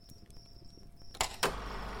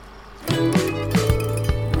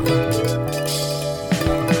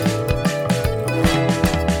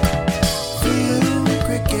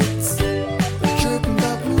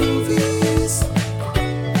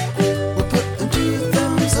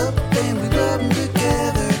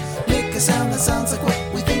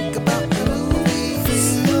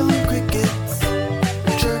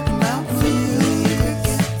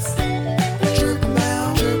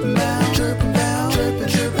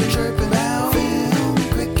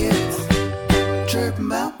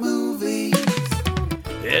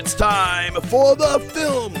time for the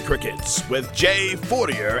Film Crickets with Jay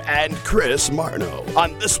Fortier and Chris Martineau.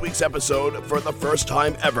 On this week's episode, for the first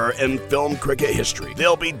time ever in film cricket history,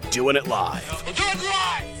 they'll be doing it live. We'll do it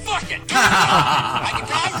live! Fuck it!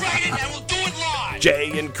 I'll write it and we'll do it live!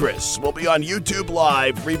 Jay and Chris will be on YouTube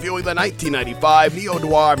Live reviewing the 1995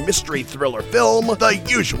 neo-noir mystery thriller film, The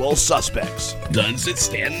Usual Suspects. Does it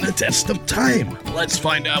stand the test of time? Let's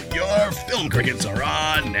find out. Your Film Crickets are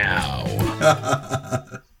on now.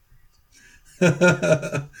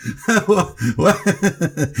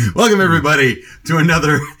 Welcome, everybody, to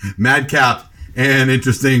another madcap and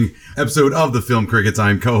interesting episode of the Film Crickets.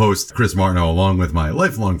 I'm co-host Chris Martineau, along with my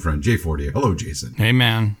lifelong friend Jay Fortier. Hello, Jason. Hey,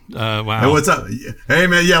 man. Wow. Hey, what's up? Hey,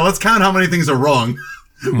 man. Yeah, let's count how many things are wrong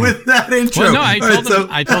with that intro. Well, no,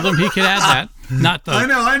 I told him he could add that. Not the. I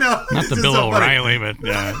know. Not the Bill O'Reilly, but.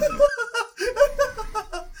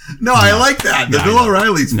 No, I like that. The Bill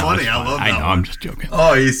O'Reilly's funny. I love that. I know. I'm just joking.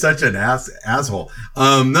 Oh, he's such an asshole.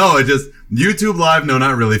 No, it just YouTube Live. No,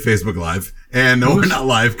 not really. Facebook Live. And no, we're not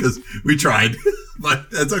live because we tried,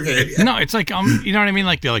 but that's okay. No, it's like you know what I mean.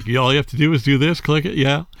 Like they're like, all you have to do is do this, click it,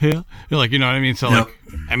 yeah. You're like, you know what I mean. So Yep. like,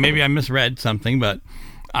 and maybe I misread something, but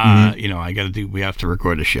you know, we have to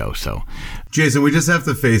record a show. So, Jason, we just have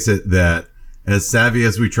to face it that as savvy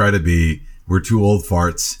as we try to be, we're two old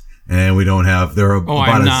farts. And we don't have, there's a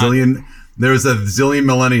zillion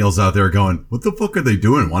millennials out there going, what the fuck are they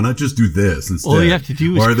doing? Why not just do this instead? All you have to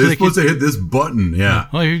do is or are they click supposed to hit this button? Yeah.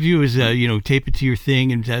 All you have to do is, tape it to your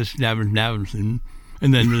thing and just and then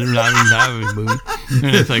and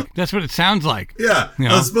it's like, that's what it sounds like. Yeah. You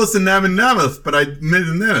know? I was supposed to namath, but I made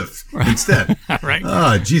a namath instead. Right.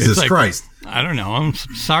 Oh, Jesus like, Christ. I don't know. I'm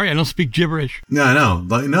sorry. I don't speak gibberish. No, I know.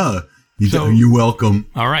 Like, no. You're welcome.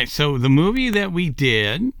 All right. So the movie that we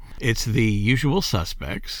did, it's The Usual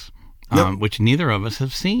Suspects, which neither of us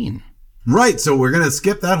have seen. Right, so we're going to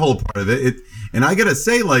skip that whole part of it. And I got to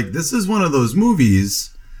say, like, this is one of those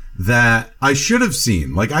movies that I should have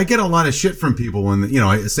seen. Like, I get a lot of shit from people when,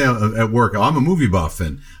 I say at work, I'm a movie buff,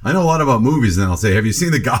 and I know a lot about movies, and I'll say, have you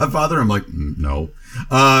seen The Godfather? I'm like, no.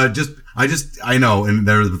 I know, and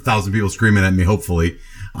there's 1,000 people screaming at me, hopefully.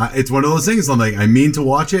 It's one of those things, I'm like, I mean to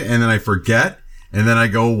watch it, and then I forget, and then I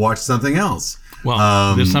go watch something else.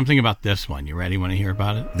 Well, there's something about this one. You ready? Want to hear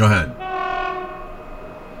about it? Go ahead.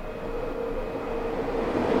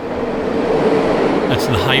 That's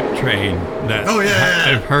the hype train that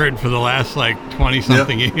I've heard for the last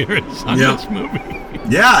 20-something years on this movie.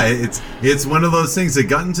 Yeah, it's one of those things that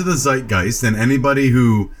got into the zeitgeist, and anybody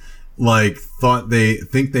who thought they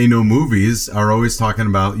think they know movies are always talking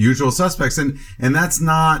about Usual Suspects, and that's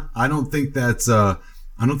not. I don't think that's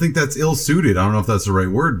ill-suited. I don't know if that's the right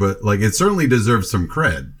word, but it certainly deserves some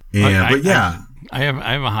cred. And I have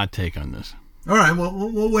a hot take on this. All right, well,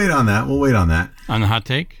 we'll wait on that. On the hot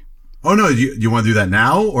take? Oh no, you want to do that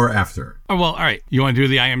now or after? Oh well, all right. You want to do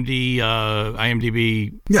the IMDb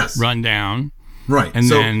rundown, right? And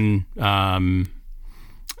then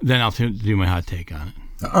I'll do my hot take on it.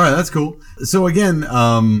 All right, that's cool. So again,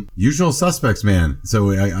 Usual Suspects, man. So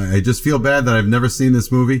I just feel bad that I've never seen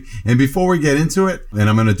this movie. And before we get into it, and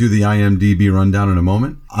I'm going to do the IMDb rundown in a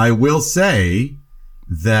moment, I will say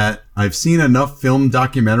that I've seen enough film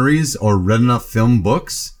documentaries or read enough film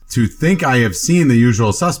books to think I have seen The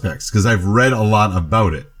Usual Suspects, because I've read a lot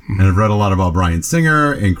about it. And I've read a lot about Bryan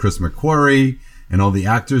Singer and Chris McQuarrie and all the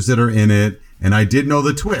actors that are in it. And I did know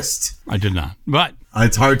the twist. I did not, but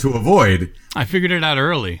it's hard to avoid. I figured it out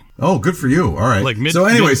early. Oh, good for you. All right. Mid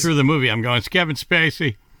through the movie, I'm going, it's Kevin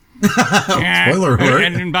Spacey. Spoiler alert.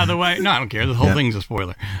 And by the way, no, I don't care. The whole thing's a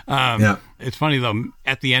spoiler. It's funny though.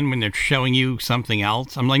 At the end, when they're showing you something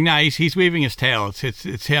else, I'm like, nah, he's weaving his tail.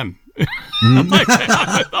 It's him. I'm like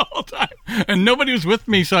the whole time, and nobody was with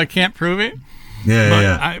me, so I can't prove it.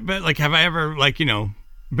 But have I ever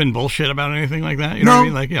been bullshit about anything like that? You know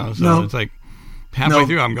what I mean? So it's like halfway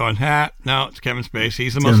through, I'm going, no, it's Kevin Spacey.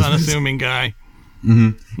 He's the most unassuming guy.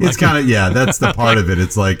 Mm-hmm. It's kind of, that's the part of it.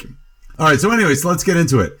 It's like, all right, so anyways, let's get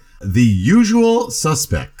into it. The Usual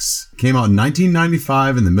Suspects came out in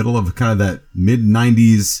 1995 in the middle of kind of that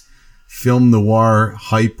mid-90s film noir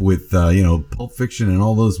hype with, Pulp Fiction and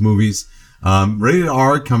all those movies. Rated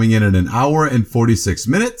R, coming in at an hour and 46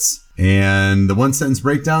 minutes. And the one sentence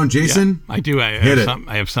breakdown, Jason? Yeah, I do.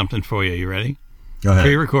 I have something for you. You ready? Go ahead.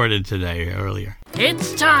 Pre-recorded today, earlier.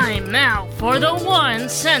 It's time now for the one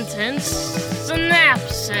sentence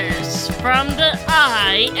synopsis from the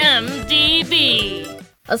IMDb.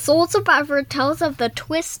 A sole survivor tells of the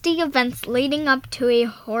twisty events leading up to a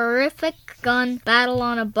horrific gun battle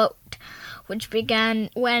on a boat, which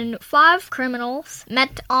began when 5 criminals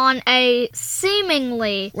met on a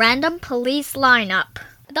seemingly random police lineup.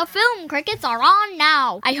 The Film Crickets are on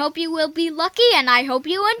now. I hope you will be lucky, and I hope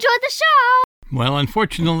you enjoy the show. Well,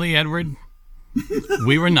 unfortunately, Edward,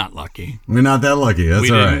 we were not lucky. We're not that lucky. That's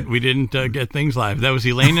all right. We didn't get things live. That was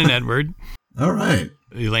Elaine and Edward. All right.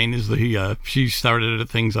 Elaine is she started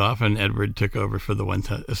things off, and Edward took over for the one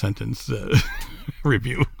sentence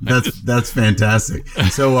review. That's fantastic.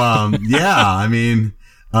 So, I mean,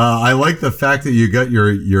 I like the fact that you got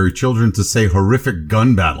your children to say horrific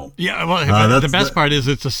gun battle. Yeah, well, the best part is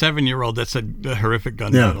it's a 7-year-old that said horrific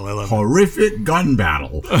gun battle. I love horrific gun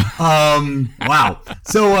battle. Wow.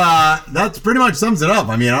 So that pretty much sums it up.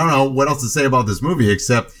 I mean, I don't know what else to say about this movie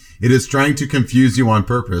except it is trying to confuse you on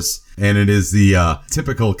purpose, and it is the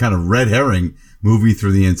typical kind of red herring movie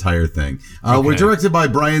through the entire thing. We're directed by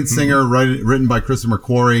Bryan Singer, written by Chris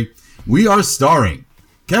McQuarrie. We are starring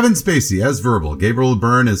Kevin Spacey as Verbal, Gabriel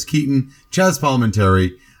Byrne as Keaton, Chaz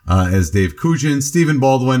Palminteri as Dave Cugin, Stephen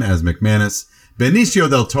Baldwin as McManus, Benicio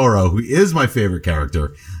del Toro, who is my favorite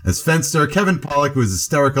character, as Fenster, Kevin Pollak, who is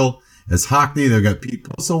hysterical, as Hockney. They've got Pete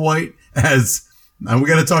Postlethwaite as, and we're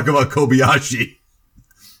going to talk about Kobayashi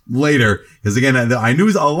later, because again, I knew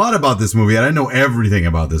a lot about this movie. I didn't know everything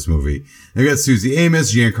about this movie. They've got Susie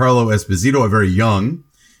Amos, Giancarlo Esposito, a very young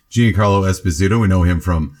Giancarlo Esposito. We know him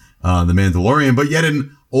from The Mandalorian, but yet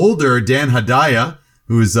an older Dan Hedaya,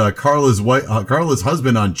 who's Carla's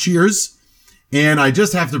husband on Cheers. And I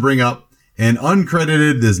just have to bring up an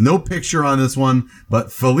uncredited, there's no picture on this one,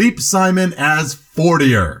 but Philippe Simon as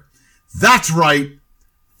Fortier. That's right,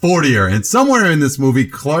 Fortier. And somewhere in this movie,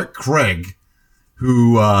 Clark Craig,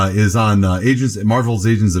 who is on Marvel's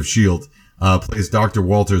Agents of S.H.I.E.L.D., plays Dr.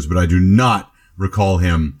 Walters, but I do not recall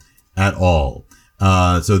him at all.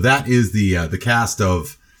 So that is the cast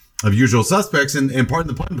of Usual Suspects, and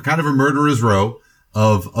pardon the pun, kind of a murderer's row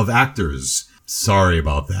of actors. Sorry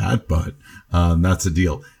about that, but that's a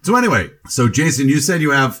deal. So anyway, so Jason, you said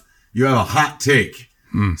you have a hot take.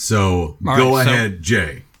 So go ahead,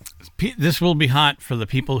 Jay. This will be hot for the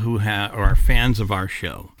people who are fans of our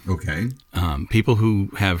show. Okay. People who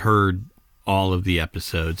have heard all of the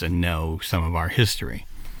episodes and know some of our history.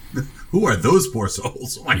 Who are those poor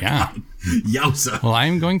souls? Oh my God. Yowza. Well,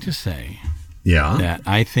 I'm going to say that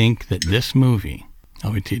I think that this movie...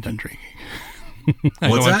 Oh, wait till you're done drinking.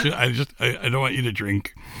 What's that? I don't want you to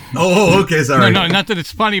drink. Oh, okay, sorry. No, not that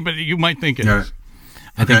it's funny, but you might think it is.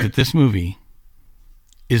 I think that this movie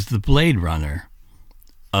is the Blade Runner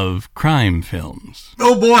of crime films.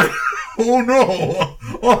 Oh boy! Oh no!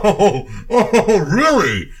 Oh,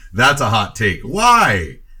 really? That's a hot take.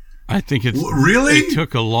 Why? I think it's really. It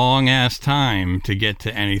took a long ass time to get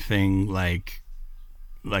to anything like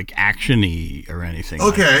action-y or anything.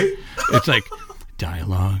 Okay. It's like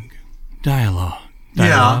dialogue,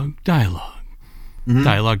 Mm-hmm.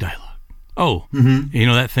 dialogue. Oh, you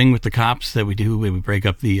know that thing with the cops that we do when we break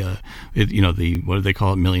up the what do they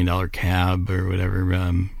call it, $1 Million Cab or whatever?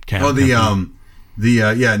 Cab. Oh,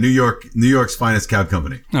 New York's finest cab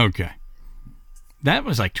company. Okay, that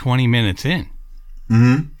was like 20 minutes in.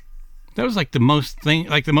 Mm-hmm. That was like the most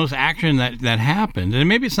action that happened, and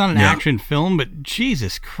maybe it's not an action film, but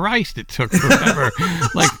Jesus Christ, it took forever,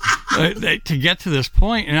 to get to this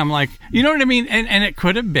point. And I'm like, you know what I mean? And it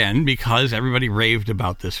could have been because everybody raved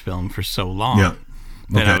about this film for so long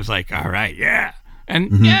that I was like, all right,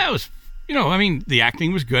 and it was. I mean, the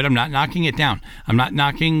acting was good. I'm not knocking it down. I'm not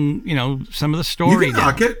knocking, some of the story. You can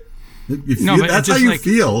knock it. That's how you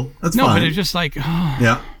feel. That's fine. No, but it's just like,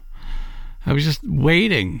 I was just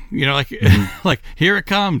waiting, like here it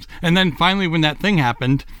comes. And then finally when that thing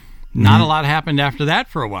happened, not a lot happened after that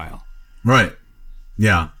for a while. Right.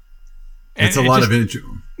 Yeah. It's a lot of intro.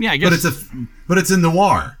 Yeah, I guess. But it's a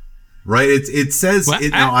noir, right? It says what?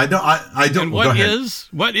 I don't. And what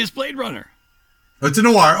is Blade Runner? It's a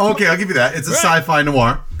noir. Oh, okay, I'll give you that. It's a sci-fi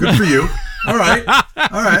noir. Good for you. All right.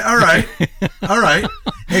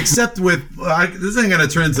 Except with this ain't gonna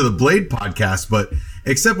turn into the Blade podcast, but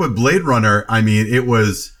except with Blade Runner, I mean, it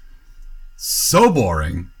was so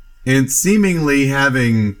boring and seemingly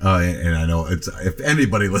having. And I know if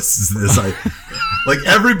anybody listens to this, like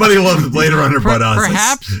everybody loves Blade Runner, but us.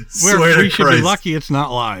 Perhaps we should be lucky it's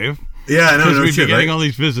not live. Yeah, I know. Because we'd be getting all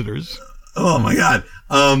these visitors. Oh my God.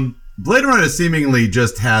 Blade Runner seemingly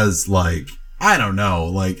just has I don't know,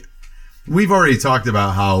 we've already talked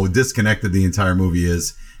about how disconnected the entire movie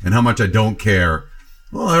is and how much I don't care.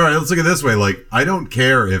 Well, all right, let's look at it this way. I don't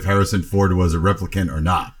care if Harrison Ford was a replicant or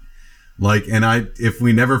not. If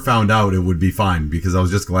we never found out, it would be fine because I was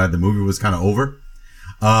just glad the movie was kind of over.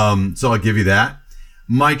 So I'll give you that.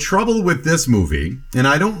 My trouble with this movie, and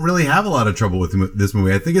I don't really have a lot of trouble with this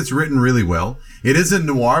movie. I think it's written really well. It isn't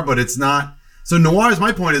noir, but it's not So noirs,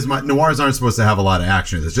 my point is, noirs aren't supposed to have a lot of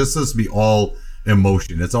action. It's just supposed to be all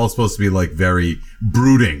emotion. It's all supposed to be like very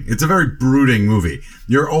brooding. It's a very brooding movie.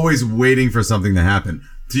 You're always waiting for something to happen.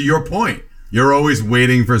 To your point, you're always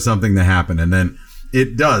waiting for something to happen, and then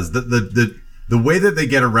it does. The way that they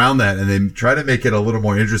get around that, and they try to make it a little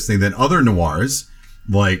more interesting than other noirs,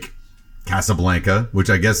 like Casablanca, which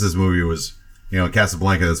I guess this movie was,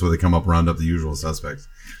 Casablanca, that's where they come up, round up the usual suspects.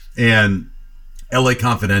 And L.A.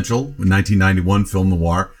 Confidential, 1991 film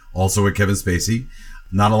noir, also with Kevin Spacey.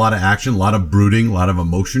 Not a lot of action, a lot of brooding, a lot of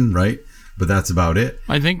emotion, right? But that's about it.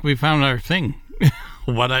 I think we found our thing.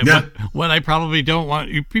 What I probably don't want,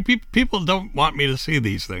 people don't want me to see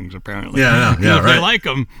these things, apparently. Yeah, if they like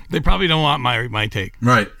them, they probably don't want my take.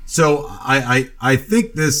 Right. So I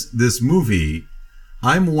think this movie,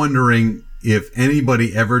 I'm wondering if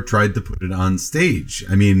anybody ever tried to put it on stage.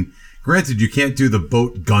 I mean, granted, you can't do the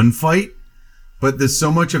boat gunfight, but there's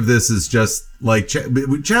so much of this is just like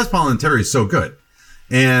Chaz Palminteri is so good.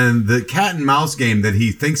 And the cat and mouse game that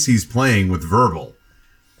he thinks he's playing with Verbal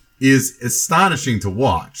is astonishing to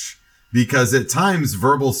watch, because at times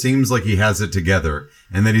Verbal seems like he has it together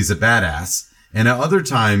and that he's a badass. And at other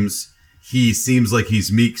times he seems like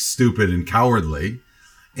he's meek, stupid, and cowardly.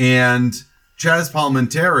 And Chaz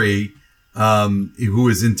Palminteri, who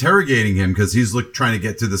is interrogating him because he's trying to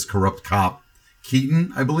get to this corrupt cop,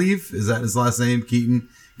 Keaton, I believe. Is that his last name? Keaton?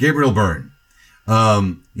 Gabriel Byrne.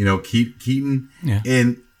 Keaton. Yeah.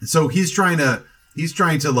 And so he's trying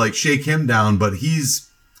to like shake him down, but he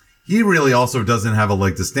really also doesn't have a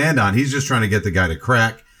leg to stand on. He's just trying to get the guy to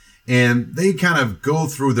crack. And they kind of go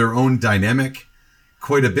through their own dynamic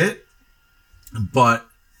quite a bit. But,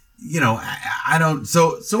 I don't.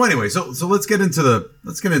 So anyway, so let's get into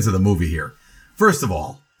the movie here. First of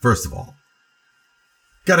all,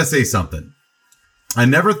 gotta say something. I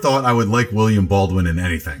never thought I would like William Baldwin in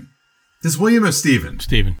anything. This William or Steven?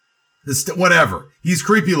 Steven. Whatever. He's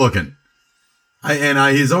creepy looking.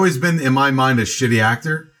 He's always been, in my mind, a shitty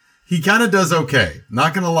actor. He kind of does okay.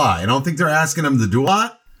 Not going to lie. I don't think they're asking him to do a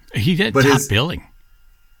lot. He did top billing.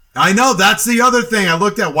 I know. That's the other thing I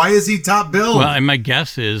looked at. Why is he top billed? Well, and my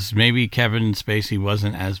guess is maybe Kevin Spacey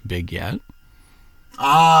wasn't as big yet.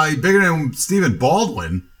 He's bigger than Stephen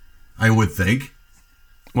Baldwin, I would think.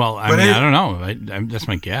 Well, I don't know. That's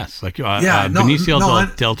my guess. Like,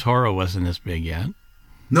 Benicio del Toro wasn't as big yet.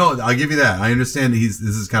 No, I'll give you that. I understand this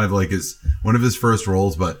is kind of like one of his first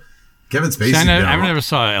roles, but Kevin Spacey. I never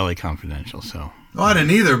saw L.A. Confidential, so. Oh, I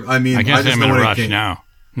didn't either. I mean, I guess I'm in a rush now.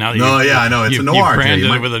 I know it's a noir. You branded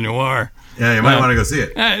it with a noir. Yeah, you might want to go see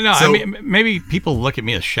it. I mean, maybe people look at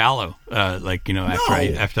me as shallow,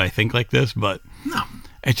 after I think like this, but no,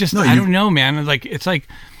 it's just I don't know, man. Like it's like.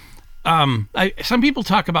 Some people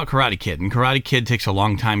talk about Karate Kid, and Karate Kid takes a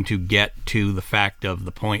long time to get to the fact of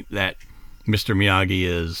the point that Mr. Miyagi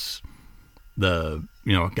is the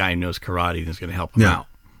guy who knows karate and is going to help him out.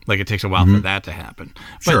 Like it takes a while for that to happen.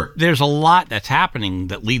 But sure. There's a lot that's happening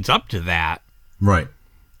that leads up to that. Right.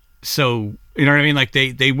 So you know what I mean? Like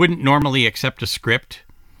they wouldn't normally accept a script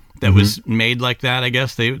that was made like that. I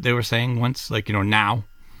guess they were saying once, like now.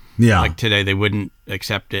 Yeah. Like today, they wouldn't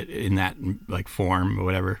accept it in that like form or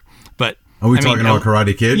whatever. But are we talking about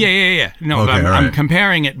Karate Kid? Yeah. No, okay, I'm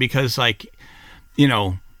comparing it because like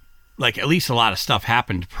at least a lot of stuff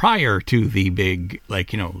happened prior to the big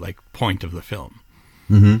point of the film.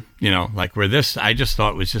 Mm-hmm. Like where this, I just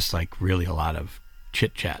thought was just like really a lot of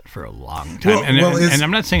chit chat for a long time. And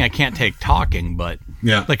I'm not saying I can't take talking, but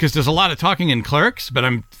because there's a lot of talking in Clerks, but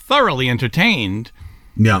I'm thoroughly entertained.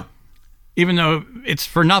 Yeah. Even though it's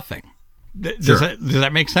for nothing. Does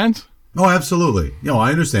that make sense? Oh, absolutely. I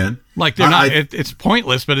understand. Like they're not. It's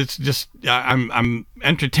pointless, but it's just I'm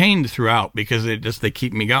entertained throughout because they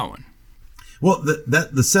keep me going. Well,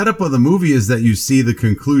 the setup of the movie is that you see the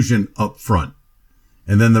conclusion up front,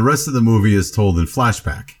 and then the rest of the movie is told in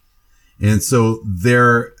flashback, and so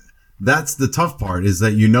that's the tough part, is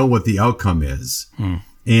that what the outcome is,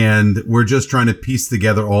 and we're just trying to piece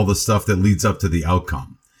together all the stuff that leads up to the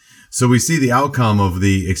outcome. So we see the outcome of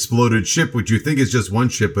the exploded ship, which you think is just one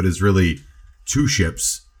ship, but is really two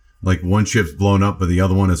ships. Like one ship's blown up, but the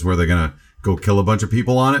other one is where they're going to go kill a bunch of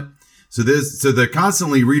people on it. So they're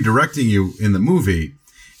constantly redirecting you in the movie,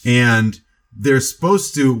 and they're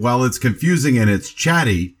supposed to, while it's confusing and it's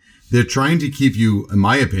chatty, they're trying to keep you, in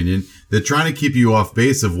my opinion, they're trying to keep you off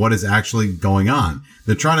base of what is actually going on.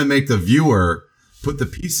 They're trying to make the viewer put the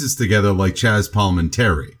pieces together like Chaz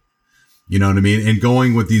Palminteri. You know what I mean? And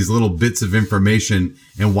going with these little bits of information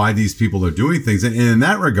and why these people are doing things. And in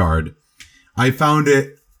that regard, I found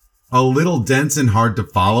it a little dense and hard to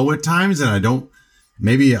follow at times. And I don't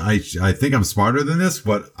maybe I think I'm smarter than this,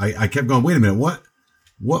 but I kept going, wait a minute, what,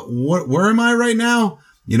 where am I right now?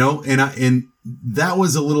 You know, and that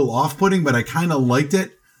was a little off-putting, but I kind of liked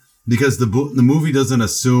it because the movie doesn't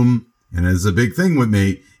assume, and it's a big thing with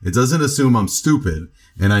me, it doesn't assume I'm stupid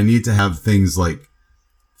and I need to have things like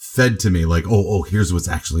fed to me, like, oh, here's what's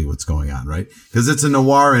going on, right? Because it's a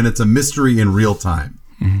noir and it's a mystery in real time.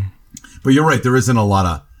 Mm-hmm. But you're right, there isn't a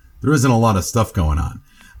lot of stuff going on.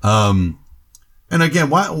 And again,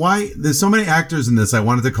 why there's so many actors in this, I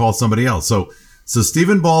wanted to call somebody else. So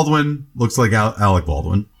Stephen Baldwin looks like Alec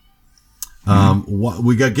Baldwin.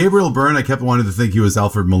 We got Gabriel Byrne. I kept wanting to think he was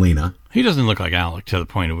Alfred Molina. He doesn't look like Alec to the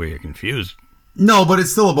point of where you're confused. No, but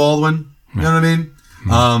it's still a Baldwin. You know what I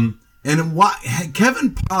mean? And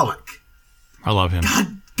Kevin Pollak. I love him.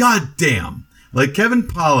 God damn. Like Kevin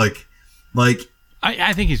Pollak, like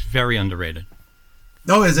I think he's very underrated.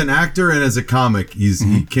 No, as an actor and as a comic,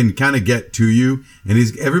 he can kind of get to you, and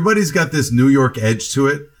everybody's got this New York edge to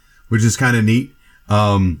it, which is kind of neat.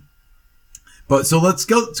 But so let's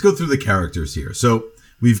go through the characters here. So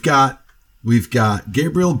we've got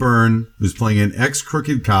Gabriel Byrne, who's playing an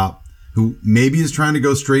ex-crooked cop who maybe is trying to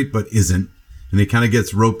go straight but isn't, and he kind of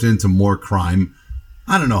gets roped into more crime.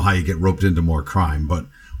 I don't know how you get roped into more crime, but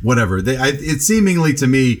whatever. It seemingly to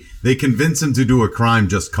me they convince him to do a crime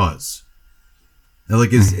just cause.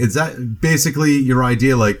 Like is that basically your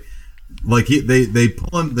idea? Like they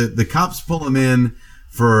pull him, the cops pull him in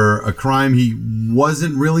for a crime he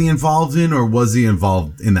wasn't really involved in, or was he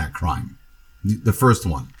involved in that crime? The first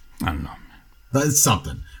one. I don't know. That's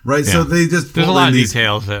something, right? Yeah. So they just there's a lot of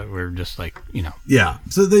details that were just like, you know. Yeah.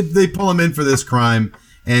 So they pull him in for this crime,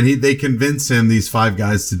 and they convince him, these five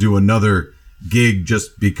guys, to do another gig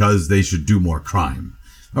just because they should do more crime.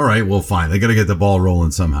 All right, well, fine. They got to get the ball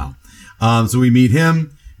rolling somehow. So we meet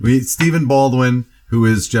him. We meet Stephen Baldwin, who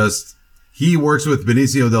is he works with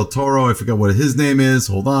Benicio del Toro. I forgot what his name is.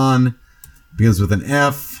 Hold on. Begins with an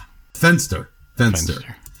F. Fenster.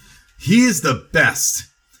 He is the best.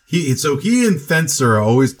 He and Fenster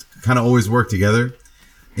always work together.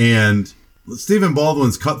 And Stephen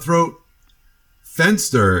Baldwin's cutthroat.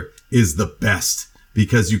 Fenster is the best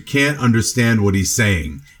because you can't understand what he's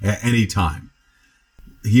saying at any time.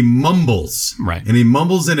 He mumbles, right? And he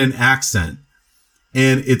mumbles in an accent,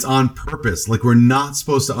 and it's on purpose. Like, we're not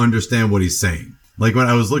supposed to understand what he's saying. Like, when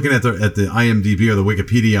I was looking at the IMDb or the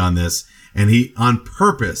Wikipedia on this, and he on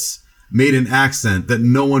purpose made an accent that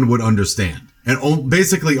no one would understand, and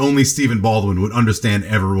basically only Stephen Baldwin would understand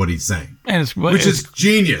ever what he's saying, which is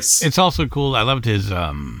genius. It's also cool. I loved his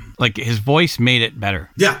his voice made it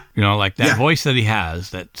better. Yeah, you know, like that voice that he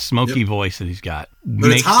has, that smoky voice that he's got,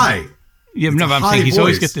 but it's high. Yeah, no, but I'm saying he's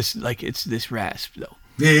always got this, like, it's this rasp though.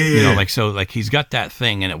 Yeah. You know, like, so, like, he's got that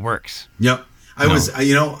thing and it works. Yep.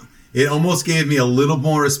 It almost gave me a little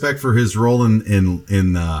more respect for his role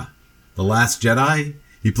in The Last Jedi.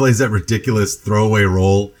 He plays that ridiculous throwaway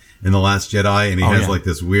role in The Last Jedi, and he has like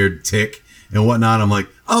this weird tick and whatnot. I'm like,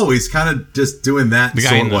 oh, he's kind of just doing that. The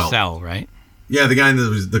guy in the cell, right? Yeah, the guy in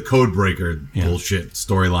the code breaker bullshit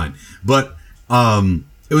storyline. But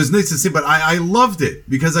it was nice to see, but I loved it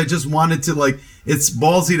because I just wanted to, like, it's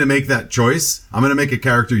ballsy to make that choice. I'm going to make a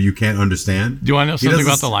character you can't understand. Do you want to know something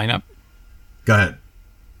about the lineup? Go ahead.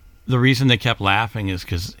 The reason they kept laughing is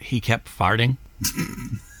because he kept farting.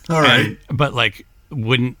 All right. But, like,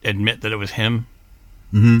 wouldn't admit that it was him.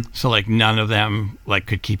 Mm-hmm. So, like, none of them, like,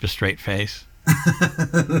 could keep a straight face.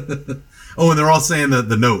 Oh, and they're all saying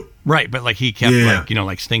the note. Right, but like he kept like, you know,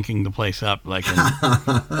 like stinking the place up, like,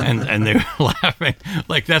 and they were laughing.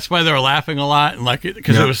 Like, that's why they were laughing a lot, and like,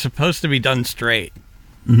 because it was supposed to be done straight.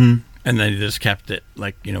 Mm-hmm. And they just kept it,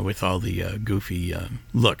 like, you know, with all the goofy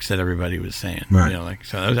looks that everybody was saying. Right. You know, like,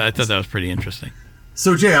 so I thought that was pretty interesting.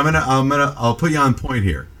 So Jay, I'll put you on point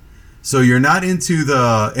here. So you're not into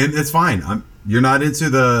and it's fine. You're not into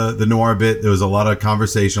the noir bit. There was a lot of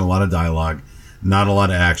conversation, a lot of dialogue, not a lot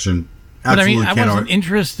of action. But I mean, I wasn't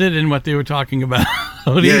interested in what they were talking about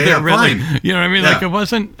either, really. Fine. You know what I mean? Yeah. Like, it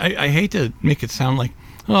wasn't. I hate to make it sound like,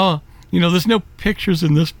 oh, you know, there's no pictures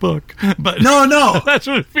in this book, but no, that's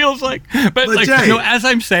what it feels like. But like, Jay, you know, as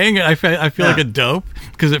I'm saying it, I feel like a dope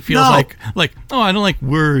because it feels like oh, I don't like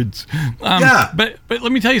words. But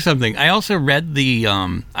let me tell you something. I also read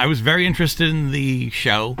I was very interested in the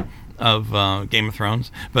show of Game of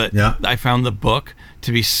Thrones, but I found the book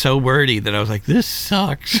to be so wordy that I was like, this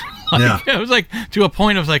sucks. I was like, to a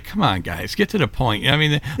point, I was like, come on, guys, get to the point. I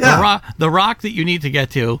mean, the rock that you need to get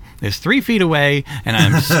to is 3 feet away, and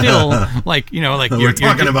I'm still like, you know, like we're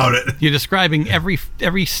talking about it. You're describing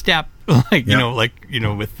every step, like, you know, like, you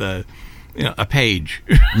know, with a page.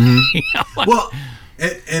 Mm-hmm. You know, like, well,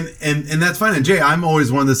 And that's fine. And Jay, I'm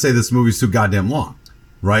always one to say this movie's too goddamn long,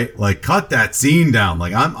 right? Like, cut that scene down.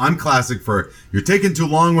 Like, I'm classic for, you're taking too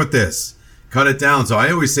long with this. Cut it down. So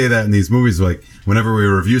I always say that in these movies, like, whenever we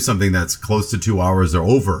review something that's close to 2 hours or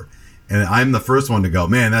over, and I'm the first one to go,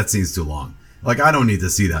 man, that scene's too long. Like, I don't need to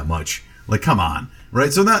see that much. Like, come on.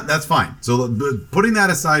 Right? So that's fine. So putting that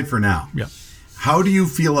aside for now, yeah. How do you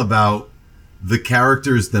feel about the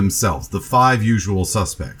characters themselves, the 5 usual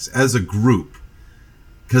suspects, as a group?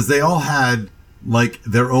 Because they all had, like,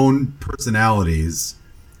 their own personalities,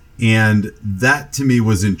 and that, to me,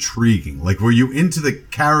 was intriguing. Like, were you into the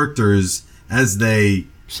characters as they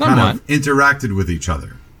Somewhat. kind of interacted with each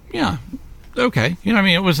other? Yeah. Okay. You know what I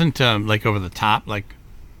mean? It wasn't, like, over the top. Like,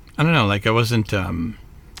 I don't know. Like, it wasn't,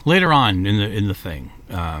 later on in the thing.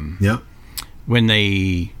 Yeah. When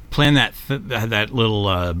they plan that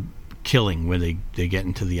little killing where they get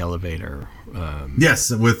into the elevator.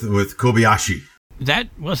 Yes, with Kobayashi. That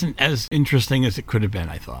wasn't as interesting as it could have been,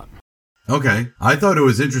 I thought. Okay. I thought it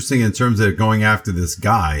was interesting in terms of going after this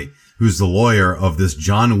guy who's the lawyer of this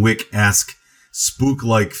John Wick-esque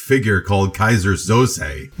spook-like figure called Kaiser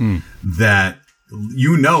Soze. That,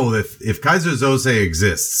 you know, if Kaiser Soze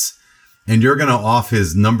exists and you're going to off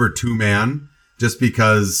his number 2 man just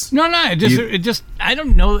because... No, it just I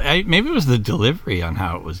don't know. Maybe it was the delivery on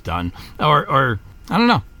how it was done. Or I don't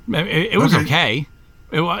know. It was okay.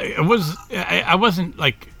 It was... I wasn't,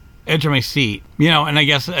 like, edge of my seat, you know, and I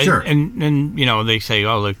guess... Sure. And you know, they say,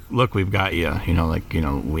 oh, look, we've got you. You know, like, you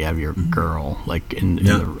know, we have your girl, like, in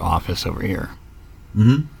the office over here.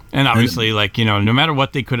 Mm-hmm. And obviously, like, you know, no matter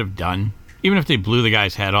what they could have done, even if they blew the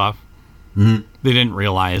guy's head off, they didn't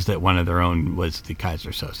realize that one of their own was the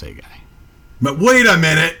Kaiser Soze guy. But wait a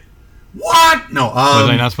minute. What? No. Was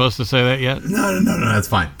I not supposed to say that yet? No, that's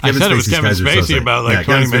fine. I said it was Kevin Spacey about like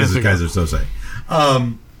 20 minutes ago. Kaiser Soze.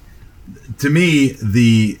 To me,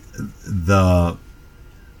 the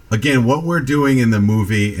again, what we're doing in the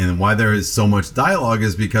movie and why there is so much dialogue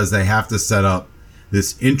is because they have to set up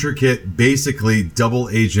this intricate, basically double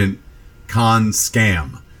agent con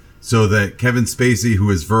scam, so that Kevin Spacey, who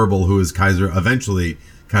is verbal, who is eventually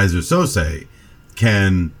Kaiser Soze,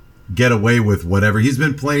 can get away with whatever he's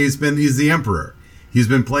been playing. He's the emperor. He's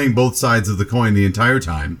been playing both sides of the coin the entire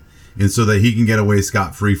time, and so that he can get away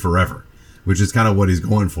scot-free forever, which is kind of what he's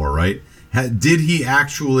going for, right? Did he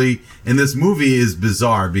actually? And this movie is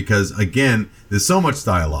bizarre because, again, there's so much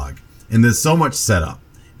dialogue and there's so much setup,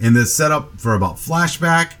 and there's setup for about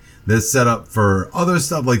flashback. There's setup for other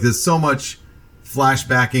stuff. Like, there's so much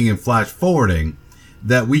flashbacking and flash forwarding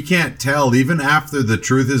that we can't tell, even after the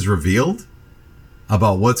truth is revealed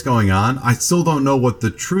about what's going on. I still don't know what the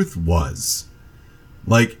truth was.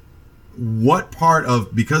 Like, what part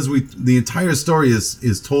of, because the entire story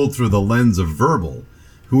is told through the lens of Verbal,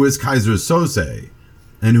 who is Kaiser Soze,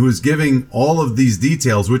 and who is giving all of these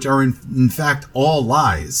details, which are in fact all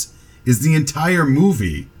lies. Is the entire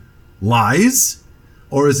movie lies,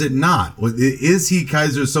 or is it not? Is he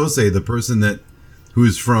Kaiser Soze, the person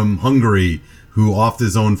who's from Hungary, who offed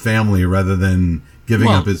his own family rather than giving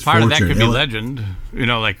up his fortune? Part of that could be legend. You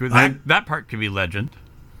know, like that part could be legend.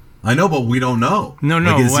 I know, but we don't know. No.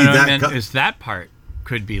 Like, what I meant is that part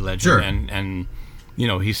could be legend, sure. and you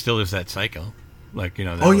know, he still is that psycho. Like, you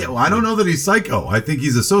know. Well, I don't know that he's psycho. I think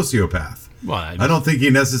he's a sociopath. Well, I don't think he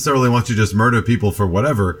necessarily wants to just murder people for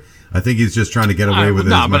whatever. I think he's just trying to get away with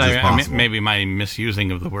it as much as possible. Maybe my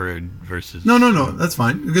misusing of the word versus. No, that's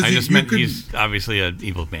fine. Because I just meant he's obviously an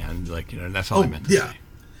evil man. Like, you know, that's all I meant to say.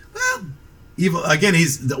 Well, evil again.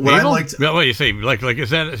 He's what evil? I liked. What do you say? Like, is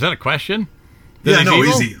that a question? Yeah, no,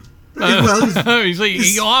 he's evil. He's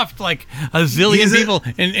he offed like a zillion people,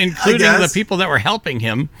 including the people that were helping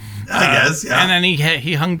him. I guess, yeah. And then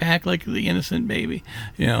he hung back like the innocent baby,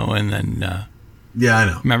 you know, and then... yeah, I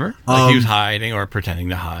know. Remember? Like he was hiding or pretending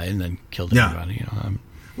to hide and then killed everybody, you know.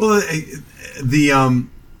 Well,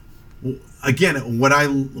 again, what I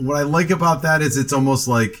like about that is it's almost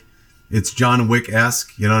like it's John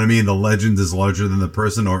Wick-esque, you know what I mean? The legend is larger than the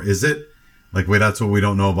person, or is it? Like, wait, that's what we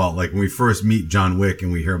don't know about. Like, when we first meet John Wick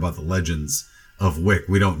and we hear about the legends of Wick,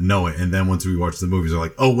 we don't know it. And then once we watch the movies, we're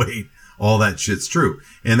like, oh, wait, all that shit's true.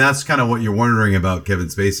 And that's kind of what you're wondering about Kevin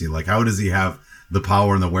Spacey. Like, how does he have the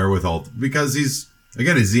power and the wherewithal? Because he's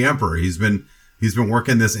the emperor. He's been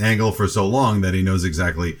working this angle for so long that he knows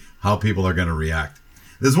exactly how people are going to react.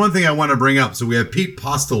 There's one thing I want to bring up. So we have Pete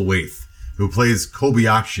Postlethwaite, who plays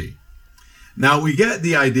Kobayashi. Now, we get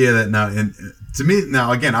the idea that now, and to me,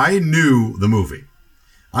 now, again, I knew the movie.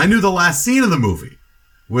 I knew the last scene of the movie,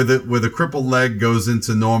 where the crippled leg goes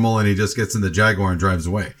into normal and he just gets in the Jaguar and drives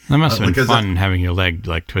away. That must have been fun having your leg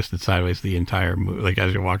like twisted sideways the entire movie, like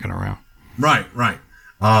as you're walking around. Right.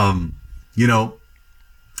 You know,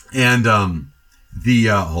 and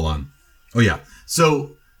hold on. Oh yeah.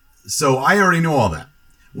 So I already know all that.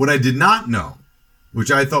 What I did not know,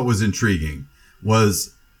 which I thought was intriguing,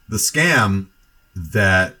 was the scam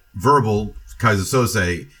that Verbal Kaiser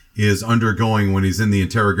Sose is undergoing when he's in the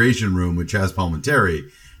interrogation room with Chaz Palminteri,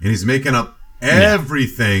 and he's making up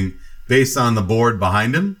everything based on the board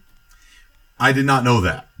behind him. I did not know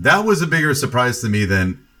that. That was a bigger surprise to me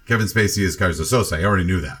than Kevin Spacey as Kaiser Sose. I already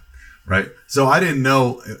knew that, right? So I didn't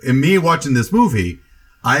know. In me watching this movie,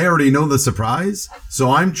 I already know the surprise.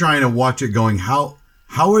 So I'm trying to watch it going, how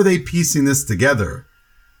are they piecing this together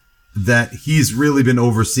that he's really been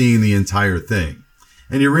overseeing the entire thing?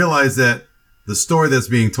 And you realize that the story that's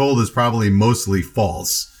being told is probably mostly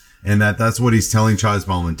false, and that's what he's telling Chaz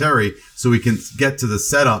Palminteri so he can get to the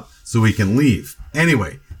setup so he can leave.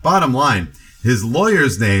 Anyway, bottom line, his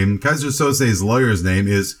lawyer's name, Kaiser Sose's lawyer's name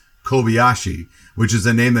is Kobayashi, which is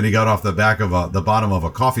a name that he got off the back of the bottom of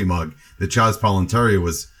a coffee mug that Chaz Palminteri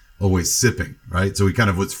was always sipping, right? So he kind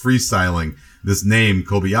of was freestyling this name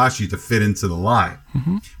Kobayashi to fit into the lie.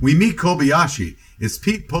 Mm-hmm. We meet Kobayashi. It's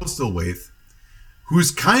Pete Postlethwaite,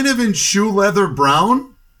 who's kind of in shoe leather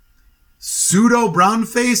brown, pseudo brown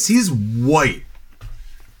face. He's white,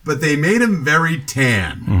 but they made him very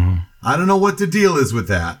tan. Mm-hmm. I don't know what the deal is with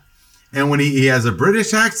that. And when he has a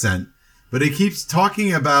British accent, but he keeps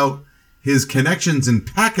talking about his connections in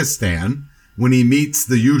Pakistan when he meets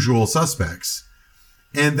the usual suspects.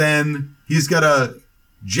 And then he's got a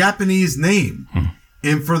Japanese name.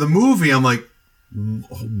 And for the movie, I'm like,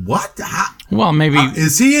 what? Well, maybe.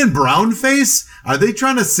 Is he in brownface? Are they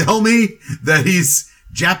trying to sell me that he's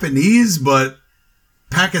Japanese but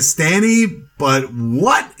Pakistani? But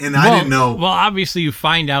what? And I didn't know. Well, obviously you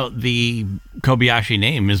find out the Kobayashi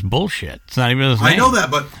name is bullshit. It's not even his name. I know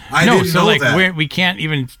that, but I didn't know that. We can't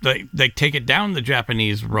even like take it down the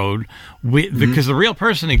Japanese road because the real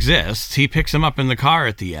person exists. He picks him up in the car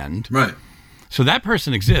at the end. Right. So that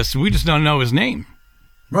person exists. We just don't know his name.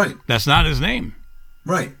 Right. That's not his name.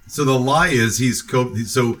 Right. So the lie is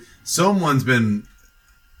so someone's been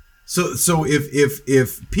so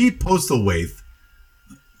if Pete Postlethwaite,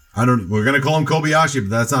 we're going to call him Kobayashi, but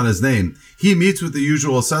that's not his name. He meets with the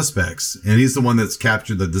usual suspects, and he's the one that's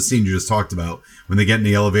captured the scene you just talked about when they get in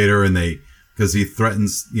the elevator and because he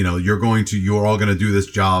threatens, you're all going to do this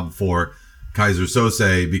job for Kaiser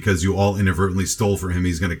Sose because you all inadvertently stole from him.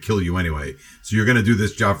 He's going to kill you anyway. So you're going to do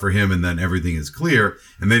this job for him, and then everything is clear.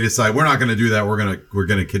 And they decide, we're not going to do that. We're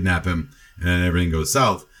going to kidnap him, and then everything goes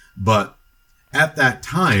south. But at that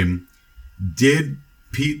time, did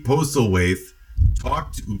Pete Postlethwaite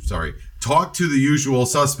talk to the usual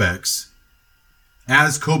suspects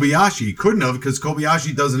as Kobayashi? Couldn't have, because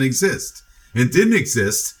Kobayashi doesn't exist. It didn't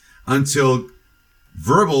exist until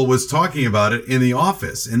Verbal was talking about it in the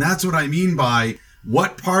office. And that's what I mean by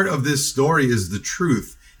what part of this story is the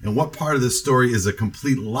truth and what part of this story is a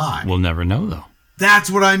complete lie. We'll never know, though. That's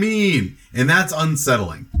what I mean. And that's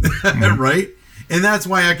unsettling, right? And that's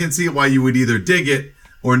why I can see why you would either dig it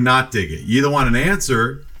or not dig it. You either want an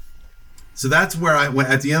answer. So that's where I went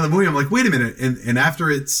at the end of the movie. I'm like, wait a minute. And after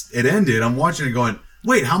it ended, I'm watching it going,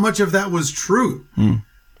 wait, how much of that was true?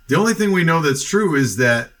 The only thing we know that's true is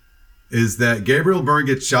that Gabriel Byrne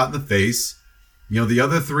gets shot in the face. The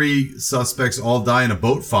other three suspects all die in a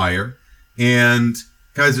boat fire. And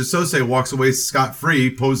Kaiser Sose walks away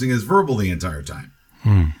scot-free, posing as Verbal the entire time.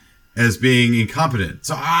 As being incompetent.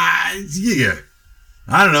 So, I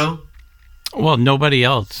don't know. Well, nobody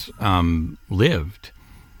else lived.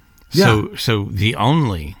 Yeah. So the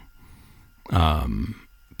only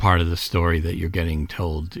part of the story that you're getting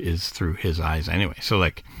told is through his eyes anyway. So,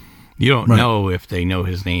 you don't know if they know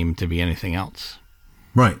his name to be anything else.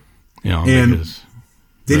 Right. And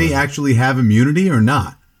did he actually have immunity or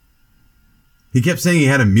not? He kept saying he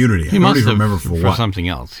had immunity. He don't even remember for what. Something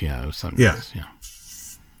else. Yeah, it was something else. Yeah.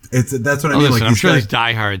 That's what I mean. Listen, I'm sure these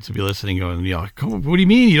diehards will be listening going, what do you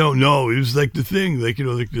mean you don't know? It was like the thing,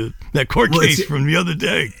 that court case from the other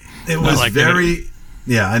day. It was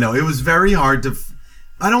I know. It was very hard to,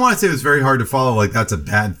 I don't want to say it was very hard to follow. Like that's a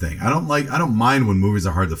bad thing. I don't mind when movies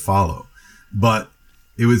are hard to follow, but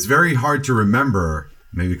it was very hard to remember,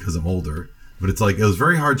 maybe because I'm older, but it was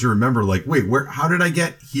very hard to remember, wait, how did I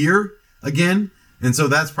get here again? And so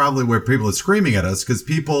that's probably where people are screaming at us because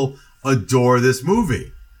people adore this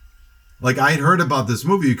movie. I had heard about this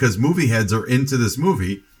movie because movie heads are into this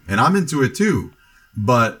movie and I'm into it too,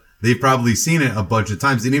 but they've probably seen it a bunch of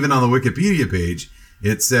times. And even on the Wikipedia page,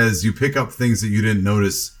 it says you pick up things that you didn't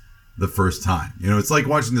notice the first time. It's like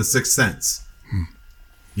watching The Sixth Sense.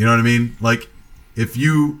 You know what I mean? If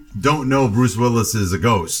you don't know Bruce Willis is a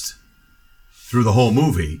ghost, through the whole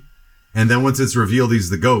movie. And then once it's revealed he's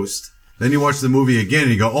the ghost, then you watch the movie again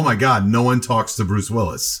and you go, oh my God, no one talks to Bruce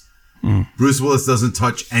Willis. Bruce Willis doesn't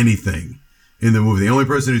touch anything in the movie. The only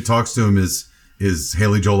person who talks to him is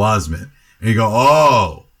Haley Joel Osment. And you go,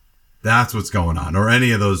 oh, that's what's going on. Or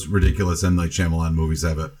any of those ridiculous M. Night Shyamalan movies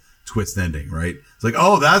have a twist ending, right? It's like,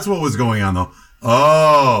 oh, that's what was going on, though.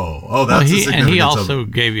 Oh, that's the significance. And he also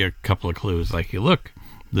gave you a couple of clues. Like, look,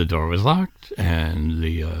 the door was locked, and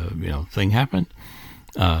the thing happened.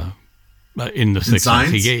 In the sixth sense,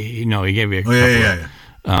 he gave you a couple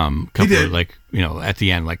couple of, like, at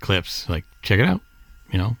the end, like, clips, like, check it out.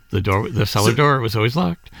 The cellar door was always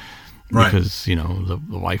locked because the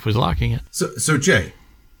wife was locking it. So Jay.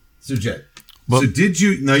 Well, so did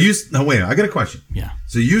you? Now wait. I got a question. Yeah.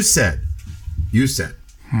 So you said,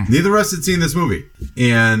 neither of us had seen this movie,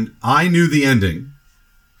 and I knew the ending.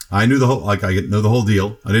 I knew the whole. Like, I know the whole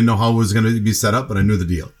deal. I didn't know how it was going to be set up, but I knew the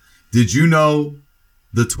deal. Did you know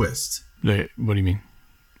the twist? What do you mean?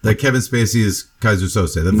 That Kevin Spacey is Kaiser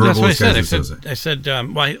Sose. That verbal is Kaiser Sose. I said,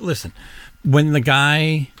 well, listen. When the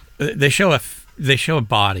guy, they show a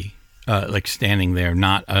body, like standing there,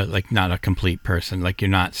 not a complete person. Like, you're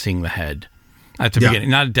not seeing the head at the beginning,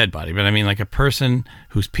 not a dead body, but I mean like a person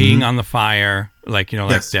who's peeing on the fire, like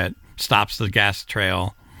that stops the gas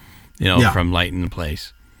trail, from lighting the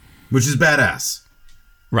place, which is badass,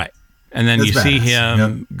 right? And then you see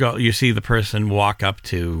him go. You see the person walk up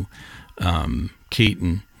to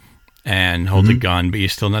Keaton and hold a gun, but you're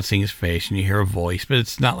still not seeing his face, and you hear a voice, but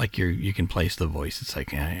it's not like you can place the voice. It's like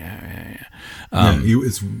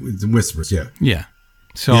it's whispers, yeah.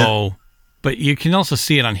 So, but you can also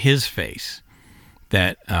see it on his face.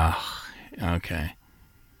 That okay,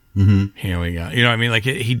 here we go. You know what I mean? Like,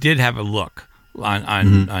 he did have a look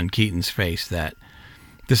on Keaton's face that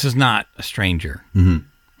this is not a stranger.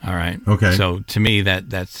 All right. Okay. So to me,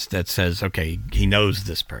 that says, okay, he knows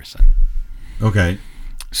this person. Okay.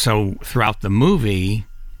 So throughout the movie,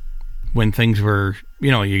 when things were,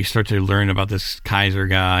 you start to learn about this Kaiser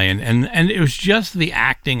guy, and it was just the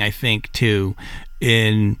acting, I think, too,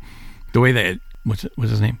 in the way that what's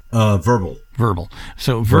his name? Verbal.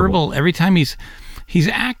 So Verbal. Every time he's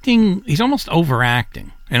acting, he's almost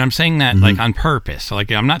overacting. And I'm saying that like on purpose. So,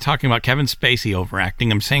 like, I'm not talking about Kevin Spacey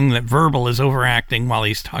overacting. I'm saying that Verbal is overacting while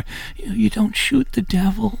he's talking. You don't shoot the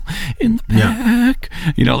devil in the back.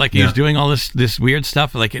 He's doing all this weird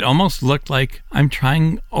stuff. Like, it almost looked like I'm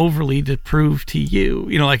trying overly to prove to you.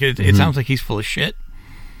 It sounds like he's full of shit.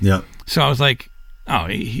 Yeah. So I was like, oh,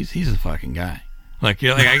 he's a fucking guy. Like,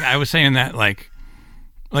 I was saying that, like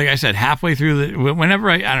I said, halfway through whenever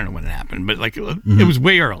I don't know when it happened, but like it was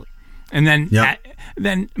way early. And then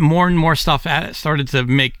then more and more stuff started to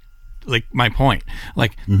make like my point.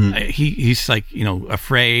 Like he's like,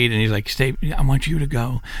 afraid, and he's like, stay, I want you to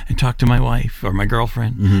go and talk to my wife or my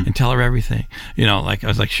girlfriend and tell her everything. Like, I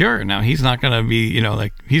was like, sure. Now he's not going to be,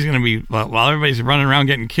 like, he's going to be, while everybody's running around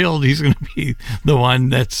getting killed, he's going to be the one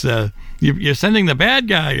that's, you're sending the bad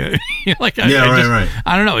guy. Right.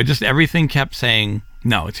 I don't know. It just, everything kept saying,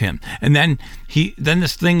 no, it's him. And then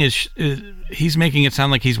this thing is, he's making it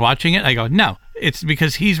sound like he's watching it. I go, no, it's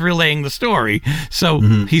because he's relaying the story. So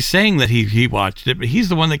he's saying that he watched it, but he's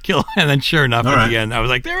the one that killed. And then sure enough, at the end, I was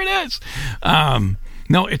like, there it is.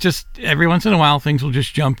 No, it just, every once in a while, things will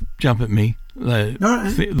just jump at me.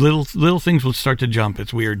 Little things will start to jump.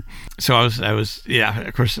 It's weird. So I was,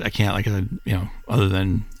 of course I can't, like I said, other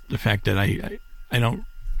than the fact that I don't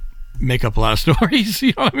make up a lot of stories,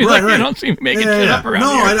 you know what I mean? I don't see me making shit up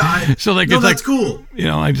around here. So like, it's that's like, cool.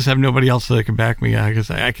 I just have nobody else that can back me. I could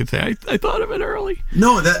say I thought of it early.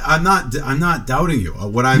 No, I'm not doubting you.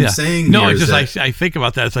 What I'm saying here is that I think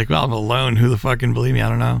about that. It's like, well, I'm alone. Who the fuck can believe me? I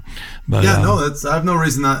don't know. But I have no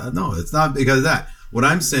reason not. No, it's not because of that. What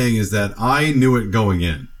I'm saying is that I knew it going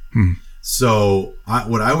in. So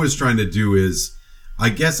what I was trying to do is, I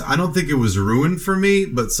guess, I don't think it was ruined for me,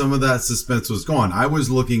 but some of that suspense was gone. I was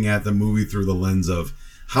looking at the movie through the lens of,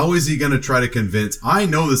 how is he going to try to convince? I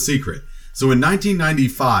know the secret. So in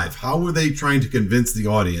 1995, how were they trying to convince the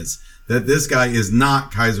audience that this guy is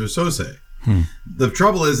not Kaiser Sose? The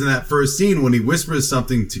trouble is, in that first scene, when he whispers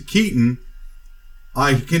something to Keaton,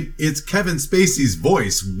 it's Kevin Spacey's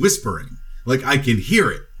voice whispering. Like, I can hear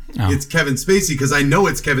it. Oh. It's Kevin Spacey because I know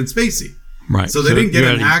it's Kevin Spacey. Right. So they didn't get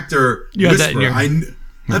an actor whisper.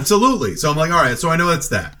 Absolutely. So I'm like, all right, so I know it's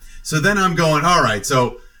that. So then I'm going, all right,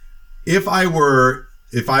 so if I were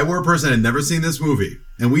a person that had never seen this movie,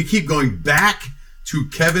 and we keep going back to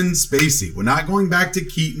Kevin Spacey, we're not going back to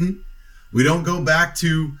Keaton, we don't go back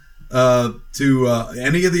to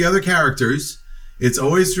any of the other characters. it's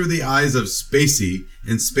always through the eyes of Spacey,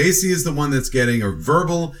 and Spacey is the one that's getting, or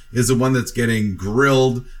Verbal is the one that's getting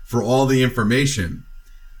grilled for all the information.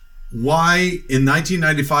 Why, in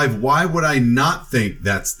 1995, why would I not think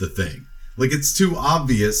that's the thing? Like, it's too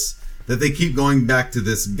obvious that they keep going back to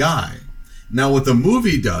this guy. Now, what the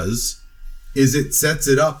movie does is it sets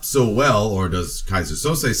it up so well, or does Kaiser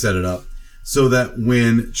Sose set it up, so that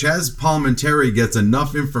when Chaz Palminteri gets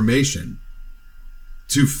enough information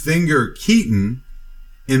to finger Keaton,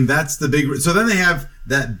 and that's the big... So then they have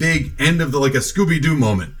that big end of like a Scooby-Doo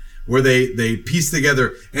moment, where they piece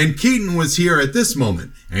together, and Keaton was here at this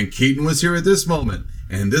moment, and Keaton was here at this moment,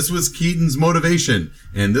 and this was Keaton's motivation,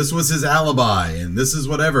 and this was his alibi, and this is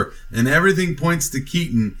whatever, and everything points to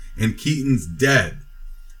Keaton, and Keaton's dead.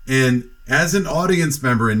 And as an audience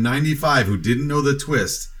member in 95 who didn't know the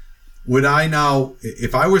twist, would I now,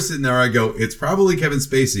 if I were sitting there, I'd go, it's probably Kevin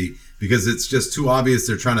Spacey, because it's just too obvious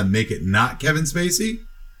they're trying to make it not Kevin Spacey.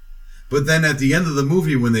 But then at the end of the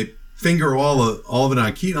movie, when they finger all of it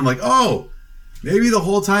on Keaton, I'm like, oh, maybe the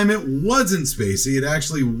whole time it wasn't Spacey, it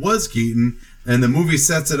actually was Keaton, and the movie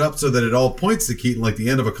sets it up so that it all points to Keaton, like the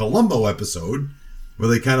end of a Columbo episode, where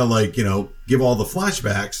they kind of like, give all the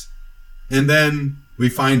flashbacks, and then we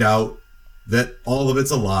find out that all of it's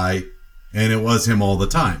a lie, and it was him all the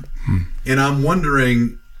time. And I'm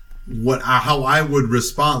wondering how I would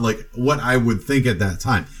respond, like what I would think at that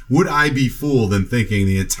time. Would I be fooled in thinking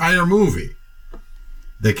the entire movie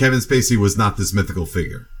that Kevin Spacey was not this mythical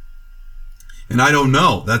figure? And I don't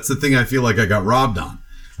know. That's the thing I feel like I got robbed on.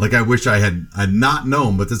 Like I wish I had not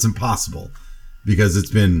known, but that's impossible because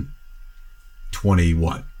it's been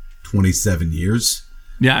 27 years.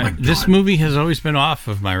 Yeah, this movie has always been off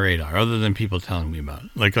of my radar, other than people telling me about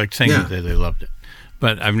it, like saying that they loved it.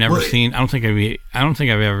 But I've never seen. I don't think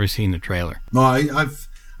I've ever seen the trailer. No, I've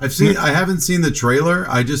seen. I haven't seen the trailer.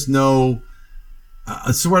 I just know.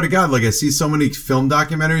 I swear to God, like I see so many film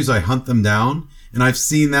documentaries, I hunt them down, and I've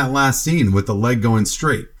seen that last scene with the leg going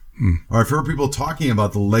straight, or I've heard people talking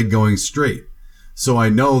about the leg going straight. So I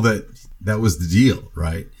know that was the deal,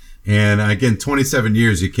 right? And again, 27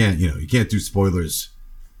 years, you can't do spoilers,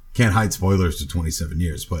 can't hide spoilers to 27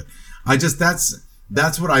 years. But I just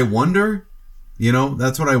that's what I wonder.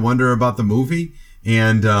 That's what I wonder about the movie.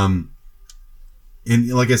 And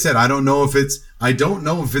like I said, I don't know if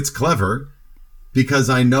it's clever because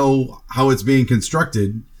I know how it's being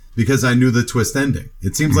constructed because I knew the twist ending.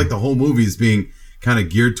 It seems like the whole movie is being kind of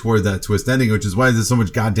geared toward that twist ending, which is why there's so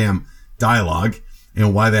much goddamn dialogue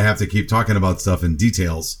and why they have to keep talking about stuff in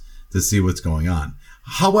details to see what's going on.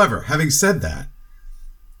 However, having said that,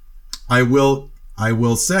 I will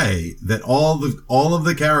say that all of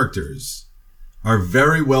the characters are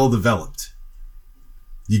very well developed.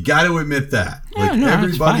 You got to admit that.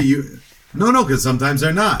 Everybody, because sometimes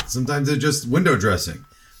they're not. Sometimes they're just window dressing.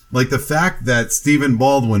 Like the fact that Stephen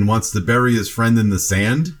Baldwin wants to bury his friend in the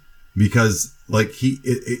sand because, like,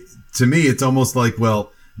 to me, it's almost like,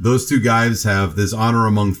 well, those two guys have this honor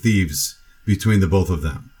among thieves between the both of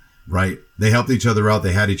them, right? They helped each other out.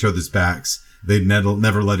 They had each other's backs. They'd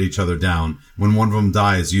never let each other down. When one of them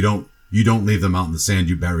dies, you don't leave them out in the sand.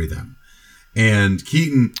 You bury them. And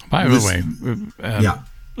Keaton. By the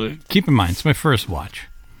way, keep in mind, it's my first watch.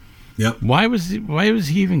 Yep. Why was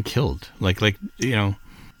he even killed?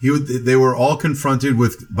 They were all confronted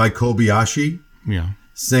by Kobayashi. Yeah.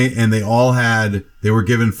 And they were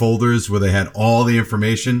given folders where they had all the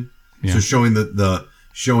information. Yeah. So showing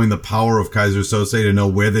the power of Kaiser Sose to know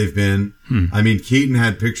where they've been. I mean, Keaton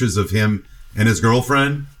had pictures of him and his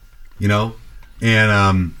girlfriend,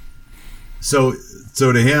 and so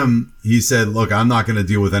to him, he said, "Look, I'm not going to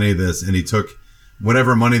deal with any of this." And he took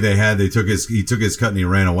whatever money they had. He took his cut and he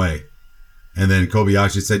ran away. And then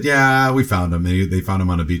Kobayashi said, "Yeah, we found him." And they found him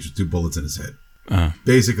on a beach with 2 bullets in his head.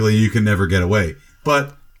 Basically, you can never get away.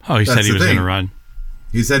 But he said he was going to run.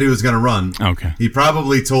 He said he was going to run. Okay. He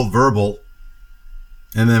probably told Verbal,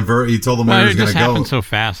 and then he told him where he was going to go. It just happened so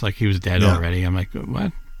fast, like he was dead already. I'm like,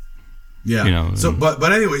 what? Yeah. So,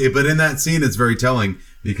 but anyway, but in that scene, it's very telling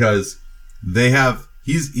because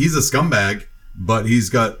he's a scumbag, but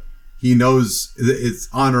he knows it's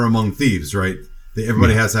honor among thieves, right?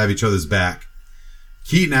 Everybody has to have each other's back.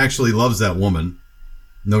 Keaton actually loves that woman,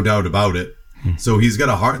 no doubt about it. So he's got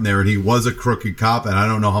a heart in there, and he was a crooked cop, and I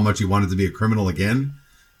don't know how much he wanted to be a criminal again,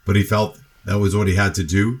 but he felt that was what he had to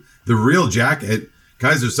do. The real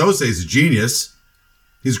Kaiser Sose is a genius.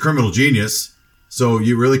 He's a criminal genius. So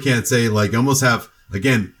you really can't say, like, you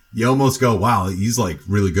almost go, wow, he's like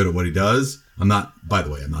really good at what he does. By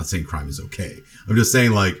the way, I'm not saying crime is okay. I'm just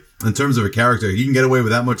saying, like, in terms of a character, he can get away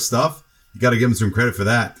with that much stuff. You got to give him some credit for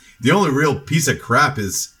that. The only real piece of crap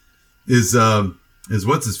is is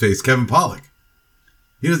what's his face, Kevin Pollak.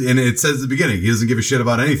 He does, and it says at the beginning he doesn't give a shit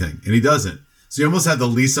about anything, and he doesn't. So you almost have the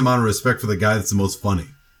least amount of respect for the guy that's the most funny,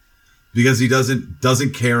 because he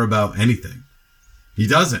doesn't care about anything. He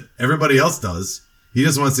doesn't. Everybody else does. He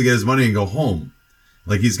just wants to get his money and go home.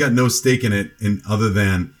 Like, he's got no stake in it, other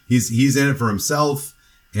than he's in it for himself.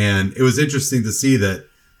 And it was interesting to see that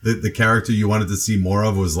the character you wanted to see more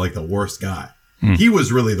of was like the worst guy. He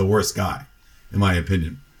was really the worst guy, in my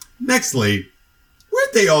opinion. Nextly,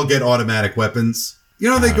 where'd they all get automatic weapons? You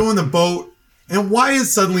know, they go in the boat, and why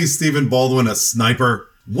is suddenly Stephen Baldwin a sniper?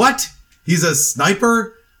 What? He's a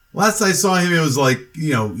sniper? Last I saw him, it was like,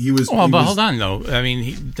 you know, he was... Well, but hold on, though. I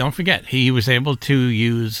mean, don't forget, he was able to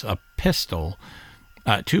use a pistol,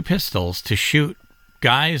 2 pistols, to shoot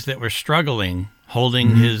guys that were struggling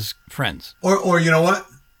holding his friends. Or you know what?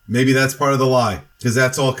 Maybe that's part of the lie, because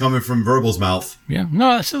that's all coming from Verbal's mouth. Yeah.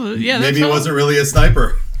 No, yeah. Maybe he wasn't really a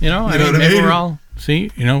sniper. You know what I mean? We're all...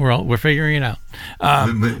 See, you know, we're figuring it out.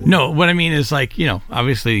 No, what I mean is, like, you know,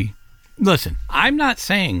 obviously, listen, I'm not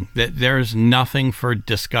saying that there's nothing for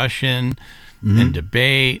discussion and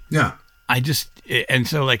debate. Yeah. And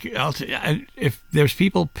so, like, if there's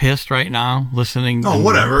people pissed right now listening. Oh,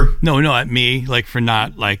 whatever. No, at me, like, for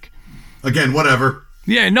not, like. Again, whatever.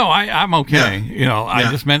 Yeah, no, I'm okay. Yeah. You know, I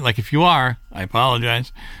just meant, like, if you are, I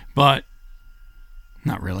apologize. But.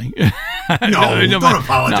 Not really. No, don't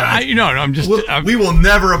apologize. No, I'm just... we will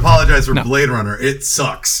never apologize for Blade Runner. It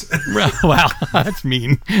sucks. Well, that's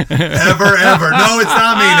mean. ever. No, it's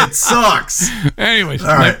not mean. It sucks. Anyways,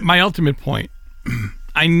 right. my ultimate point.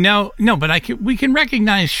 I know... No, but we can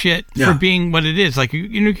recognize shit for being what it is. Like,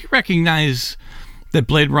 you can recognize that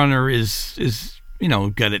Blade Runner is you know,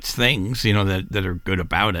 got its things, you know, that are good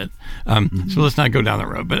about it. So let's not go down that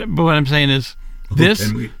road. But what I'm saying is... there's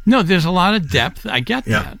a lot of depth. I get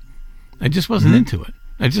that. I just wasn't into it.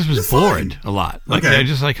 I just was bored a lot. Like, I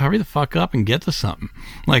just like, hurry the fuck up and get to something.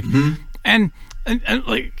 Like, and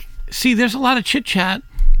like, see, there's a lot of chit chat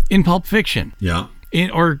in Pulp Fiction. Yeah.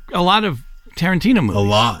 Or a lot of Tarantino movies. A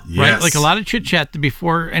lot, yes. Right? Like a lot of chit chat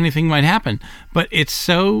before anything might happen. But it's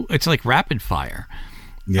like rapid fire.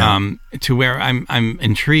 Yeah. To where I'm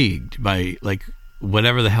intrigued by, like,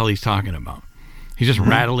 whatever the hell he's talking about. He's just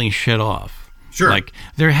rattling shit off. Sure. Like,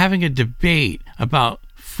 they're having a debate about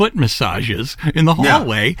foot massages in the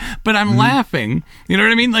hallway, but I'm laughing. You know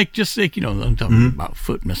what I mean? Like, just like, you know, I'm talking about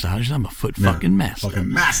foot massages. I'm a foot fucking master. Fucking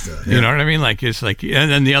master. You know what I mean? Like, it's like, and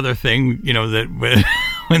then the other thing, you know, that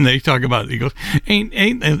when they talk about it, he goes, ain't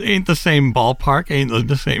the same ballpark, ain't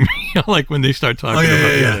the same, you know, like when they start talking about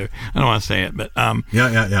the other. I don't want to say it, but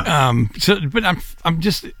so, but I'm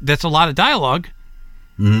just, that's a lot of dialogue.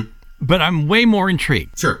 But I'm way more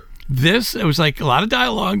intrigued. Sure. It was like a lot of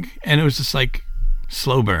dialogue, and it was just like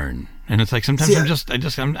slow burn. And it's like sometimes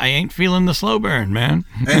I ain't feeling the slow burn, man.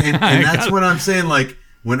 And that's what I'm saying. Like,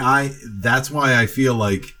 that's why I feel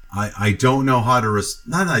like I don't know how to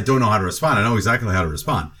not that I don't know how to respond. I know exactly how to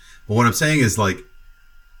respond. But what I'm saying is, like,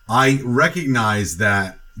 I recognize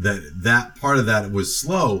that part of that was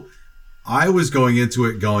slow. I was going into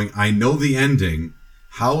it going, I know the ending.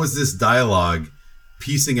 How is this dialogue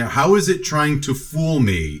piecing out? How is it trying to fool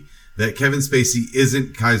me that Kevin Spacey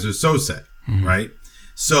isn't Kaiser Sose, right?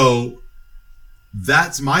 So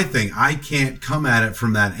that's my thing. I can't come at it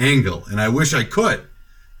from that angle, and I wish I could.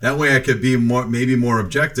 That way I could be maybe more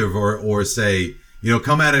objective or say, you know,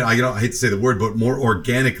 come at it, I hate to say the word, but more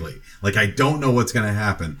organically. Like, I don't know what's going to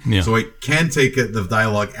happen. Yeah. So I can take the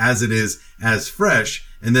dialogue as it is, as fresh,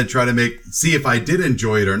 and then try to see if I did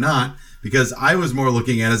enjoy it or not, because I was more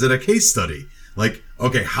looking at it as a case study. Like,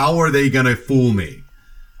 okay, how are they going to fool me?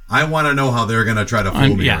 I want to know how they're going to try to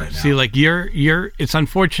fool me right now. See, like, it's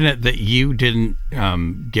unfortunate that you didn't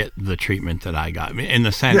get the treatment that I got, in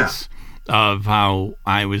the sense of how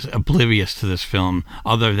I was oblivious to this film,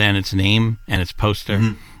 other than its name and its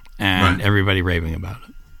poster, and everybody raving about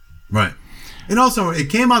it. Right. And also, it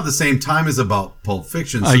came out the same time as about Pulp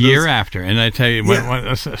Fiction. So a year after. And I tell you,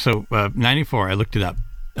 94, I looked it up.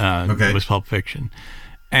 It was Pulp Fiction.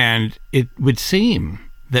 And it would seem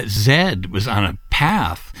that Zed was on a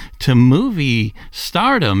path to movie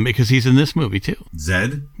stardom because he's in this movie too.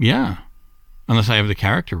 Zed? Yeah. Unless I have the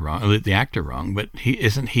character wrong, the actor wrong, but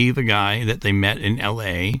isn't he the guy that they met in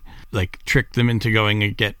L.A., like tricked them into going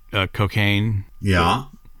and get cocaine? Yeah.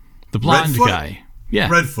 The blonde guy. Yeah.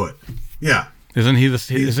 Redfoot. Yeah. Isn't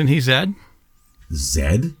he Zed?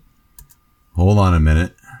 Zed? Hold on a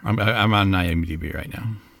minute. I'm on IMDb right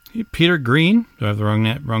now. Peter Green? Do I have the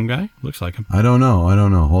wrong guy? Looks like him. I don't know.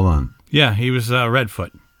 Hold on. Yeah, he was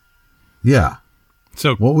Redfoot. Yeah.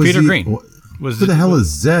 So what was Peter Green? Who the hell is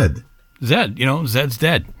Zed? Zed, Zed's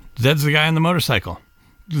dead. Zed's the guy on the motorcycle.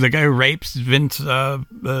 The guy who rapes Ving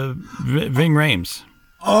Rhames.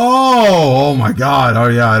 Oh my God. Oh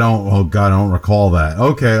yeah, I don't recall that.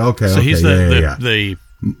 Okay. So he's the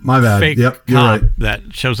my bad. Fake yep, you're cop right.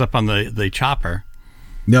 that shows up on the chopper.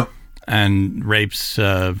 Yep. And rapes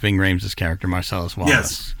Ving Rhames' character, Marcellus Wallace.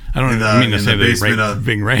 Yes. I don't mean to say that he raped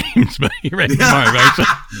Ving Rhames, but he raped Mark.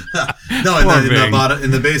 No,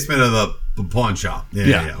 in the basement of the pawn shop.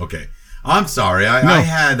 Yeah. Okay. I'm sorry. I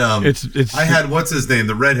had I had what's his name,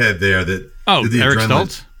 the redhead there that did the Eric adrenaline.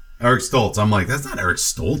 Stoltz. Eric Stoltz. I'm like, that's not Eric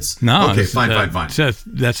Stoltz. No. Okay, fine. So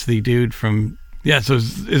that's the dude from. Yeah, so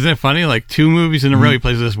isn't it funny? Like 2 movies in a row, he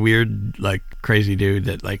plays this weird, like crazy dude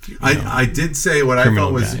that like. I did say what I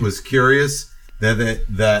thought was curious that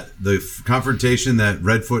the confrontation that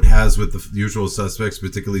Redfoot has with the usual suspects,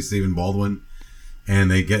 particularly Stephen Baldwin,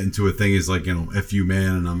 and they get into a thing. He's like, F you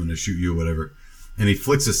man, and I'm going to shoot you, whatever. And he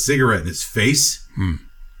flicks a cigarette in his face.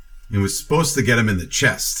 It was supposed to get him in the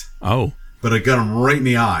chest. Oh, but it got him right in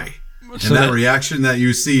the eye. And so that reaction that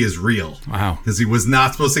you see is real. Wow. Because he was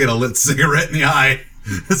not supposed to get a lit cigarette in the eye.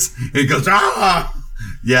 He goes, ah!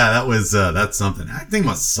 Yeah, that's something. Acting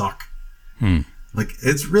must suck. Like,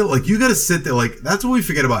 it's real. Like, you got to sit there. Like, that's what we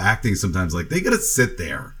forget about acting sometimes. Like, they got to sit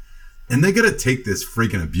there. And they got to take this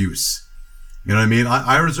freaking abuse. You know what I mean?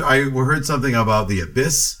 I heard something about The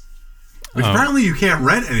Abyss. Which apparently you can't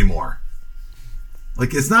rent anymore.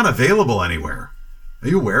 Like, it's not available anywhere. Are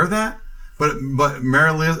you aware of that? But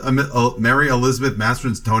Mary Elizabeth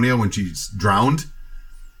Mastrantonio, when she's drowned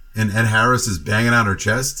and Ed Harris is banging on her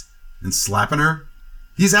chest and slapping her,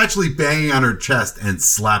 he's actually banging on her chest and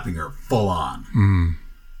slapping her full on.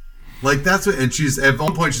 Like, that's what, and she's, at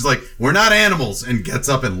one point she's like, we're not animals, and gets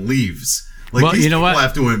up and leaves. Like, well, these you know people what?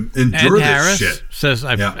 have to endure Ed Harris this shit. Says,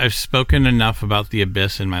 I've spoken enough about The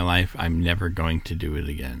Abyss in my life, I'm never going to do it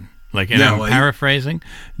again. Like, and I'm paraphrasing.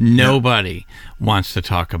 Nobody wants to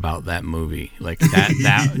talk about that movie, like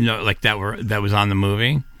that was on the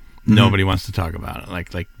movie. Nobody wants to talk about it.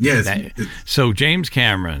 Like so James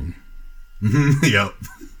Cameron. Yep,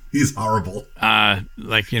 he's horrible.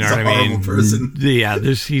 Like, you know he's what I mean? Horrible person. Yeah,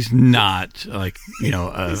 he's not like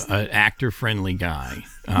an actor friendly guy.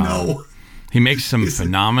 No, he makes some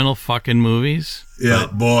phenomenal fucking movies. Yeah,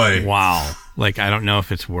 boy. Wow. Like, I don't know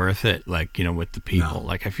if it's worth it, like, with the people. No.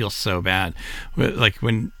 Like, I feel so bad. Like,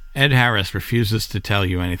 when Ed Harris refuses to tell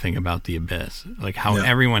you anything about The Abyss, like how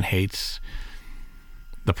everyone hates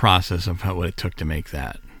the process of what it took to make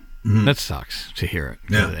that. That sucks to hear it.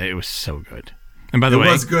 Yeah. It was so good. And by the way,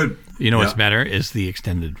 it was good. You know what's better is the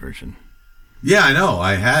extended version. Yeah, I know.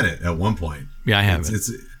 I had it at one point. Yeah, I have it.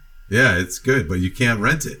 It's good, but you can't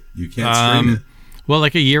rent it. You can't stream it. Well,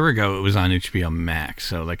 like a year ago, it was on HBO Max.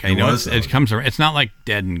 So, like, I know it comes around. It's not like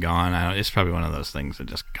Dead and Gone. It's probably one of those things that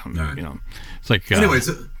just comes, It's like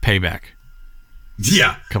Payback.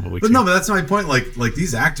 Yeah. A couple weeks ago. But that's my point. Like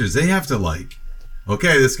these actors, they have to, like,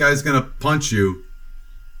 okay, this guy's going to punch you,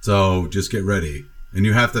 so just get ready. And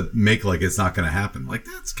you have to make like it's not going to happen. Like,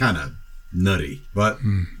 that's kind of nutty. But,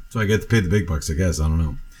 so I get to pay the big bucks, I guess. I don't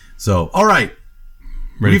know. So, all right.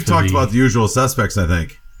 We've talked about The Usual Suspects, I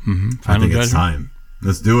think. I think it's time.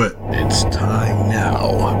 Let's do it. It's time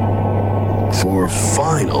now for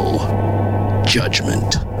Final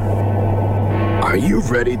Judgment. Are you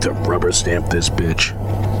ready to rubber stamp this bitch?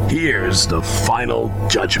 Here's the Final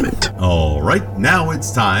Judgment. All right, now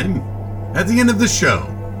it's time at the end of the show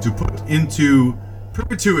to put into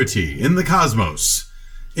perpetuity in the cosmos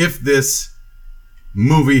if this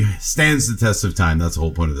movie stands the test of time. That's the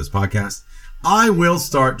whole point of this podcast. I will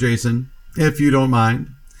start, Jason, if you don't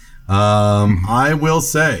mind. I will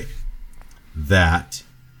say that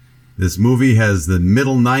this movie has the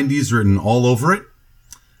middle 90s written all over it.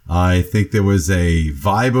 I think there was a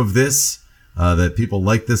vibe of this, that people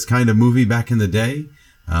liked this kind of movie back in the day.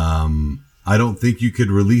 I don't think you could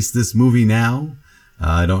release this movie now.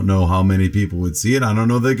 I don't know how many people would see it. I don't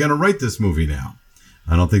know if they're going to write this movie now.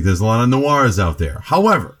 I don't think there's a lot of noirs out there.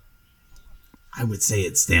 However, I would say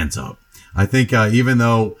it stands up. I think even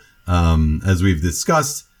though, as we've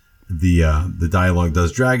discussed, the dialogue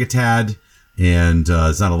does drag a tad, and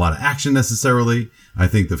it's not a lot of action necessarily. I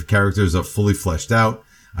think the characters are fully fleshed out.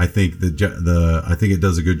 I think I think it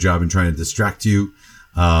does a good job in trying to distract you,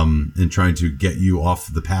 and trying to get you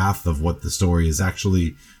off the path of what the story is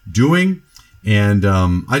actually doing. And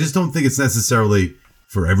I just don't think it's necessarily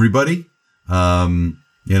for everybody. You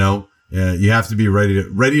have to be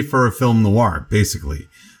ready for a film noir, basically.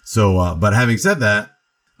 So, but having said that,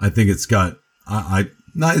 I think it's got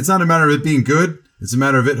it's not a matter of it being good. It's a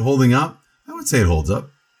matter of it holding up. I would say it holds up.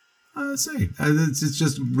 I would say it's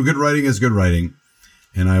just good writing is good writing,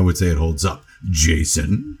 and I would say it holds up.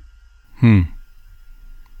 Jason,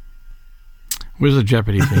 Where's the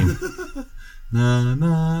Jeopardy theme? Na,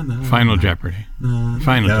 na, na, Final Jeopardy.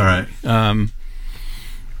 Final Jeopardy. All right.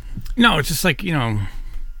 No, it's just like,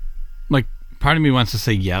 like part of me wants to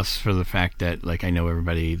say yes for the fact that, like, I know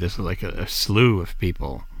everybody, this is like a slew of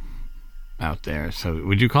people out there. So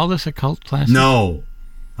would you call this a cult classic? No,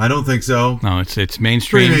 I don't think so. No, it's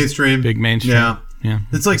mainstream. Pretty mainstream. Big mainstream. Yeah.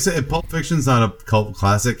 It's like, Pulp Fiction's not a cult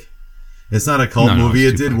classic. It's not a cult movie.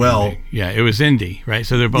 It did well. Indie. Yeah, it was indie, right?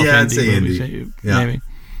 So they're both indie I'd say movies. Indie. Yeah. Maybe.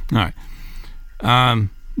 All right.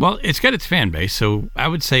 Well, it's got its fan base, so I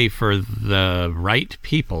would say for the right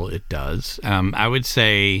people, it does. I would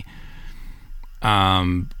say,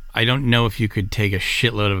 I don't know if you could take a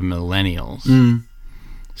shitload of millennials,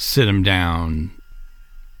 sit them down,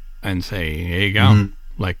 and say, "Here you go."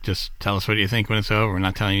 Like, just tell us what you think when it's over. We're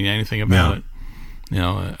not telling you anything about it.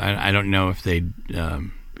 I don't know if they'd,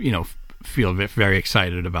 feel very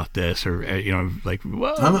excited about this, or like,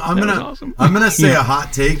 whoa, awesome. I'm gonna say a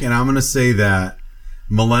hot take, and I'm gonna say that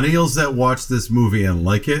millennials that watch this movie and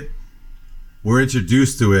like it were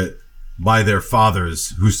introduced to it by their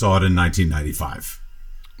fathers who saw it in 1995.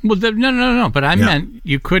 Well, no. But I meant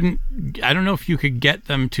you couldn't. I don't know if you could get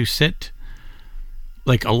them to sit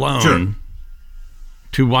like alone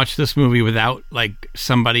to watch this movie without like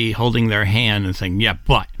somebody holding their hand and saying, "Yeah,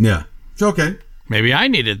 but." Yeah. It's okay. Maybe I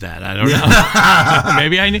needed that. I don't know.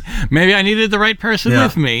 maybe I needed the right person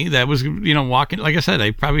with me that was, walking. Like I said,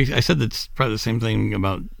 I said that's probably the same thing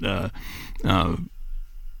about Blade Runner.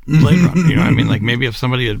 You know what I mean? Like maybe if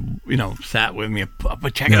somebody had, sat with me,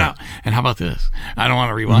 but check it out. And how about this? I don't want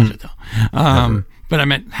to rewatch it though. But I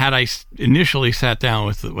meant had I initially sat down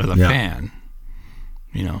with a fan,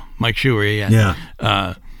 Mike Schuer.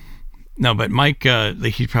 No, but Mike,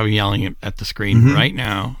 he's probably yelling at the screen right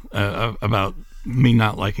now about me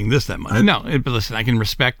not liking this that much. But listen, I can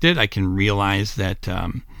respect it. I can realize that.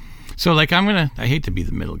 So like I hate to be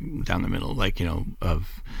down the middle, like,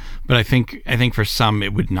 but I think for some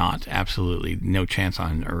it would not, absolutely no chance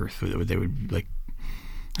on earth. They would like,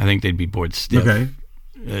 I think they'd be bored stiff. Okay.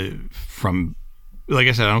 From, like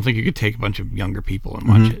I said, I don't think you could take a bunch of younger people and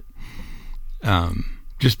watch it.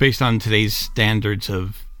 Just based on today's standards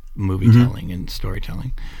of movie telling and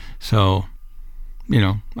storytelling. So,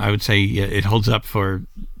 I would say it holds up for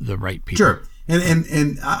the right people. Sure.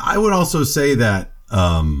 And I would also say that,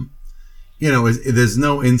 there's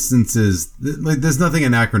no instances, like there's nothing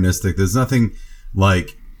anachronistic. There's nothing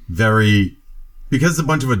like because it's a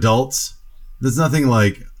bunch of adults, there's nothing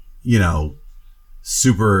like,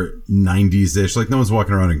 super 90s-ish. Like no one's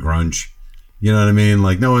walking around in grunge. You know what I mean?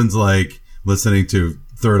 Like no one's like listening to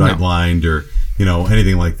Third Eye Blind or,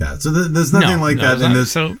 anything like that. So there's nothing like that in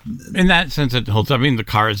this. So in that sense, it holds up. I mean, the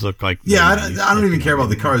cars look like. Yeah, I don't even care about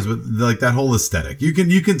the cars, but like that whole aesthetic. You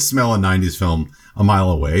can smell a 90s film a mile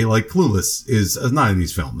away. Like Clueless is a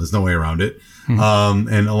 90s film. There's no way around it.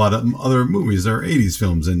 And a lot of other movies are 80s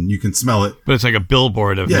films, and you can smell it. But it's like a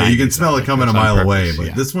billboard of. Yeah, 90s, you can smell it coming a mile away.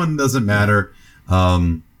 But this one doesn't matter.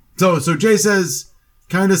 So Jay says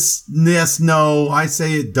kind of yes, no. I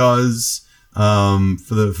say it does.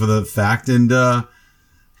 For the fact, and I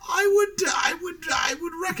would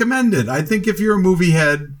recommend it. I think if you're a movie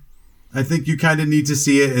head, I think you kind of need to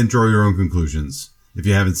see it and draw your own conclusions if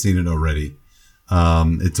you haven't seen it already.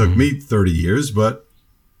 It took me 30 years, but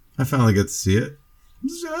I finally got to see it.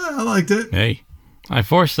 I liked it. Hey, I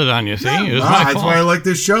forced it on you. See, yeah, it was my fault. That's why I like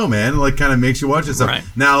this show, man. It like kind of makes you watch it. Right.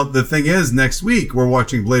 Now the thing is, next week we're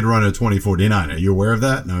watching Blade Runner 2049. Are you aware of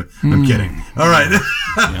that? No, I'm kidding. All right.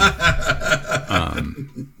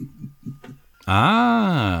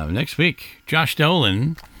 Next week, Josh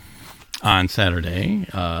Dolan on Saturday,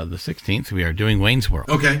 the 16th. We are doing Wayne's World.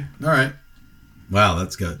 Okay. All right. Wow,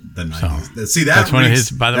 that's good. The 90s. So, see, that's one of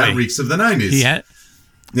his. By the way, reeks of the 90s.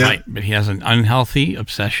 Right, but he has an unhealthy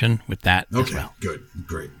obsession with that as well. Good,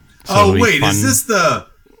 great. So wait, is this the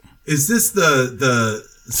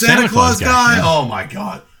Santa Claus guy? Yeah. Oh my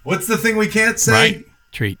God! What's the thing we can't say? Right,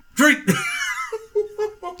 treat.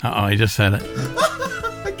 I just said it.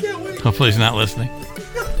 I can't wait. Hopefully he's not listening.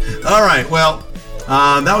 All right, well,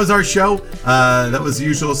 that was our show. That was The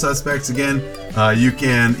Usual Suspects again. You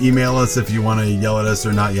can email us if you want to yell at us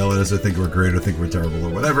or not yell at us or think we're great or think we're terrible or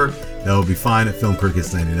whatever. That will be fine at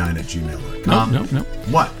filmcrickets99@gmail.com. No.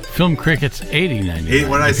 What? Filmcrickets8099.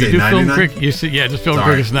 What did I say? 99? Just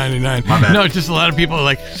Filmcrickets99. My bad. No, it's just a lot of people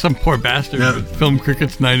like some poor bastard with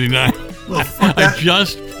Filmcrickets99. Well, fuck that.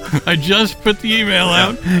 I just put the email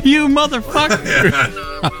out. You motherfucker.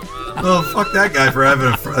 Well, fuck that guy for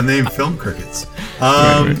having a name Film Crickets.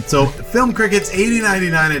 So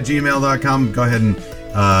filmcrickets8099@gmail.com. Go ahead and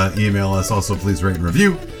email us. Also, please rate and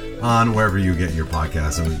review. on wherever you get your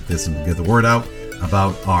podcasts, and get the word out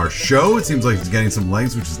about our show. It seems like it's getting some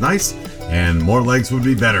legs, which is nice, and more legs would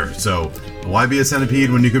be better. So why be a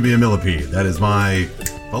centipede when you could be a millipede? That is my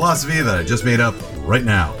philosophy that I just made up right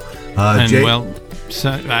now. Jay?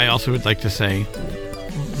 So I also would like to say,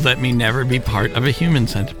 let me never be part of a human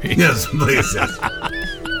centipede. Yes, please. Yes.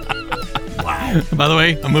 Wow. By the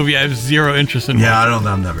way, a movie I have zero interest in. Yeah,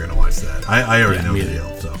 I'm never going to watch that. I already know the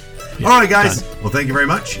deal. So, yeah, all right, guys. Done. Well, thank you very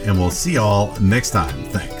much, and we'll see y'all next time.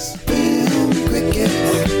 Thanks. Film Cricket,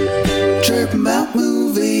 chirp about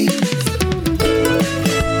movie.